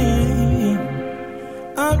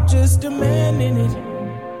 I'm just a man in it.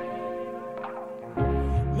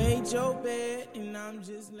 Made your bed and I'm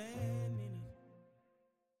just laying.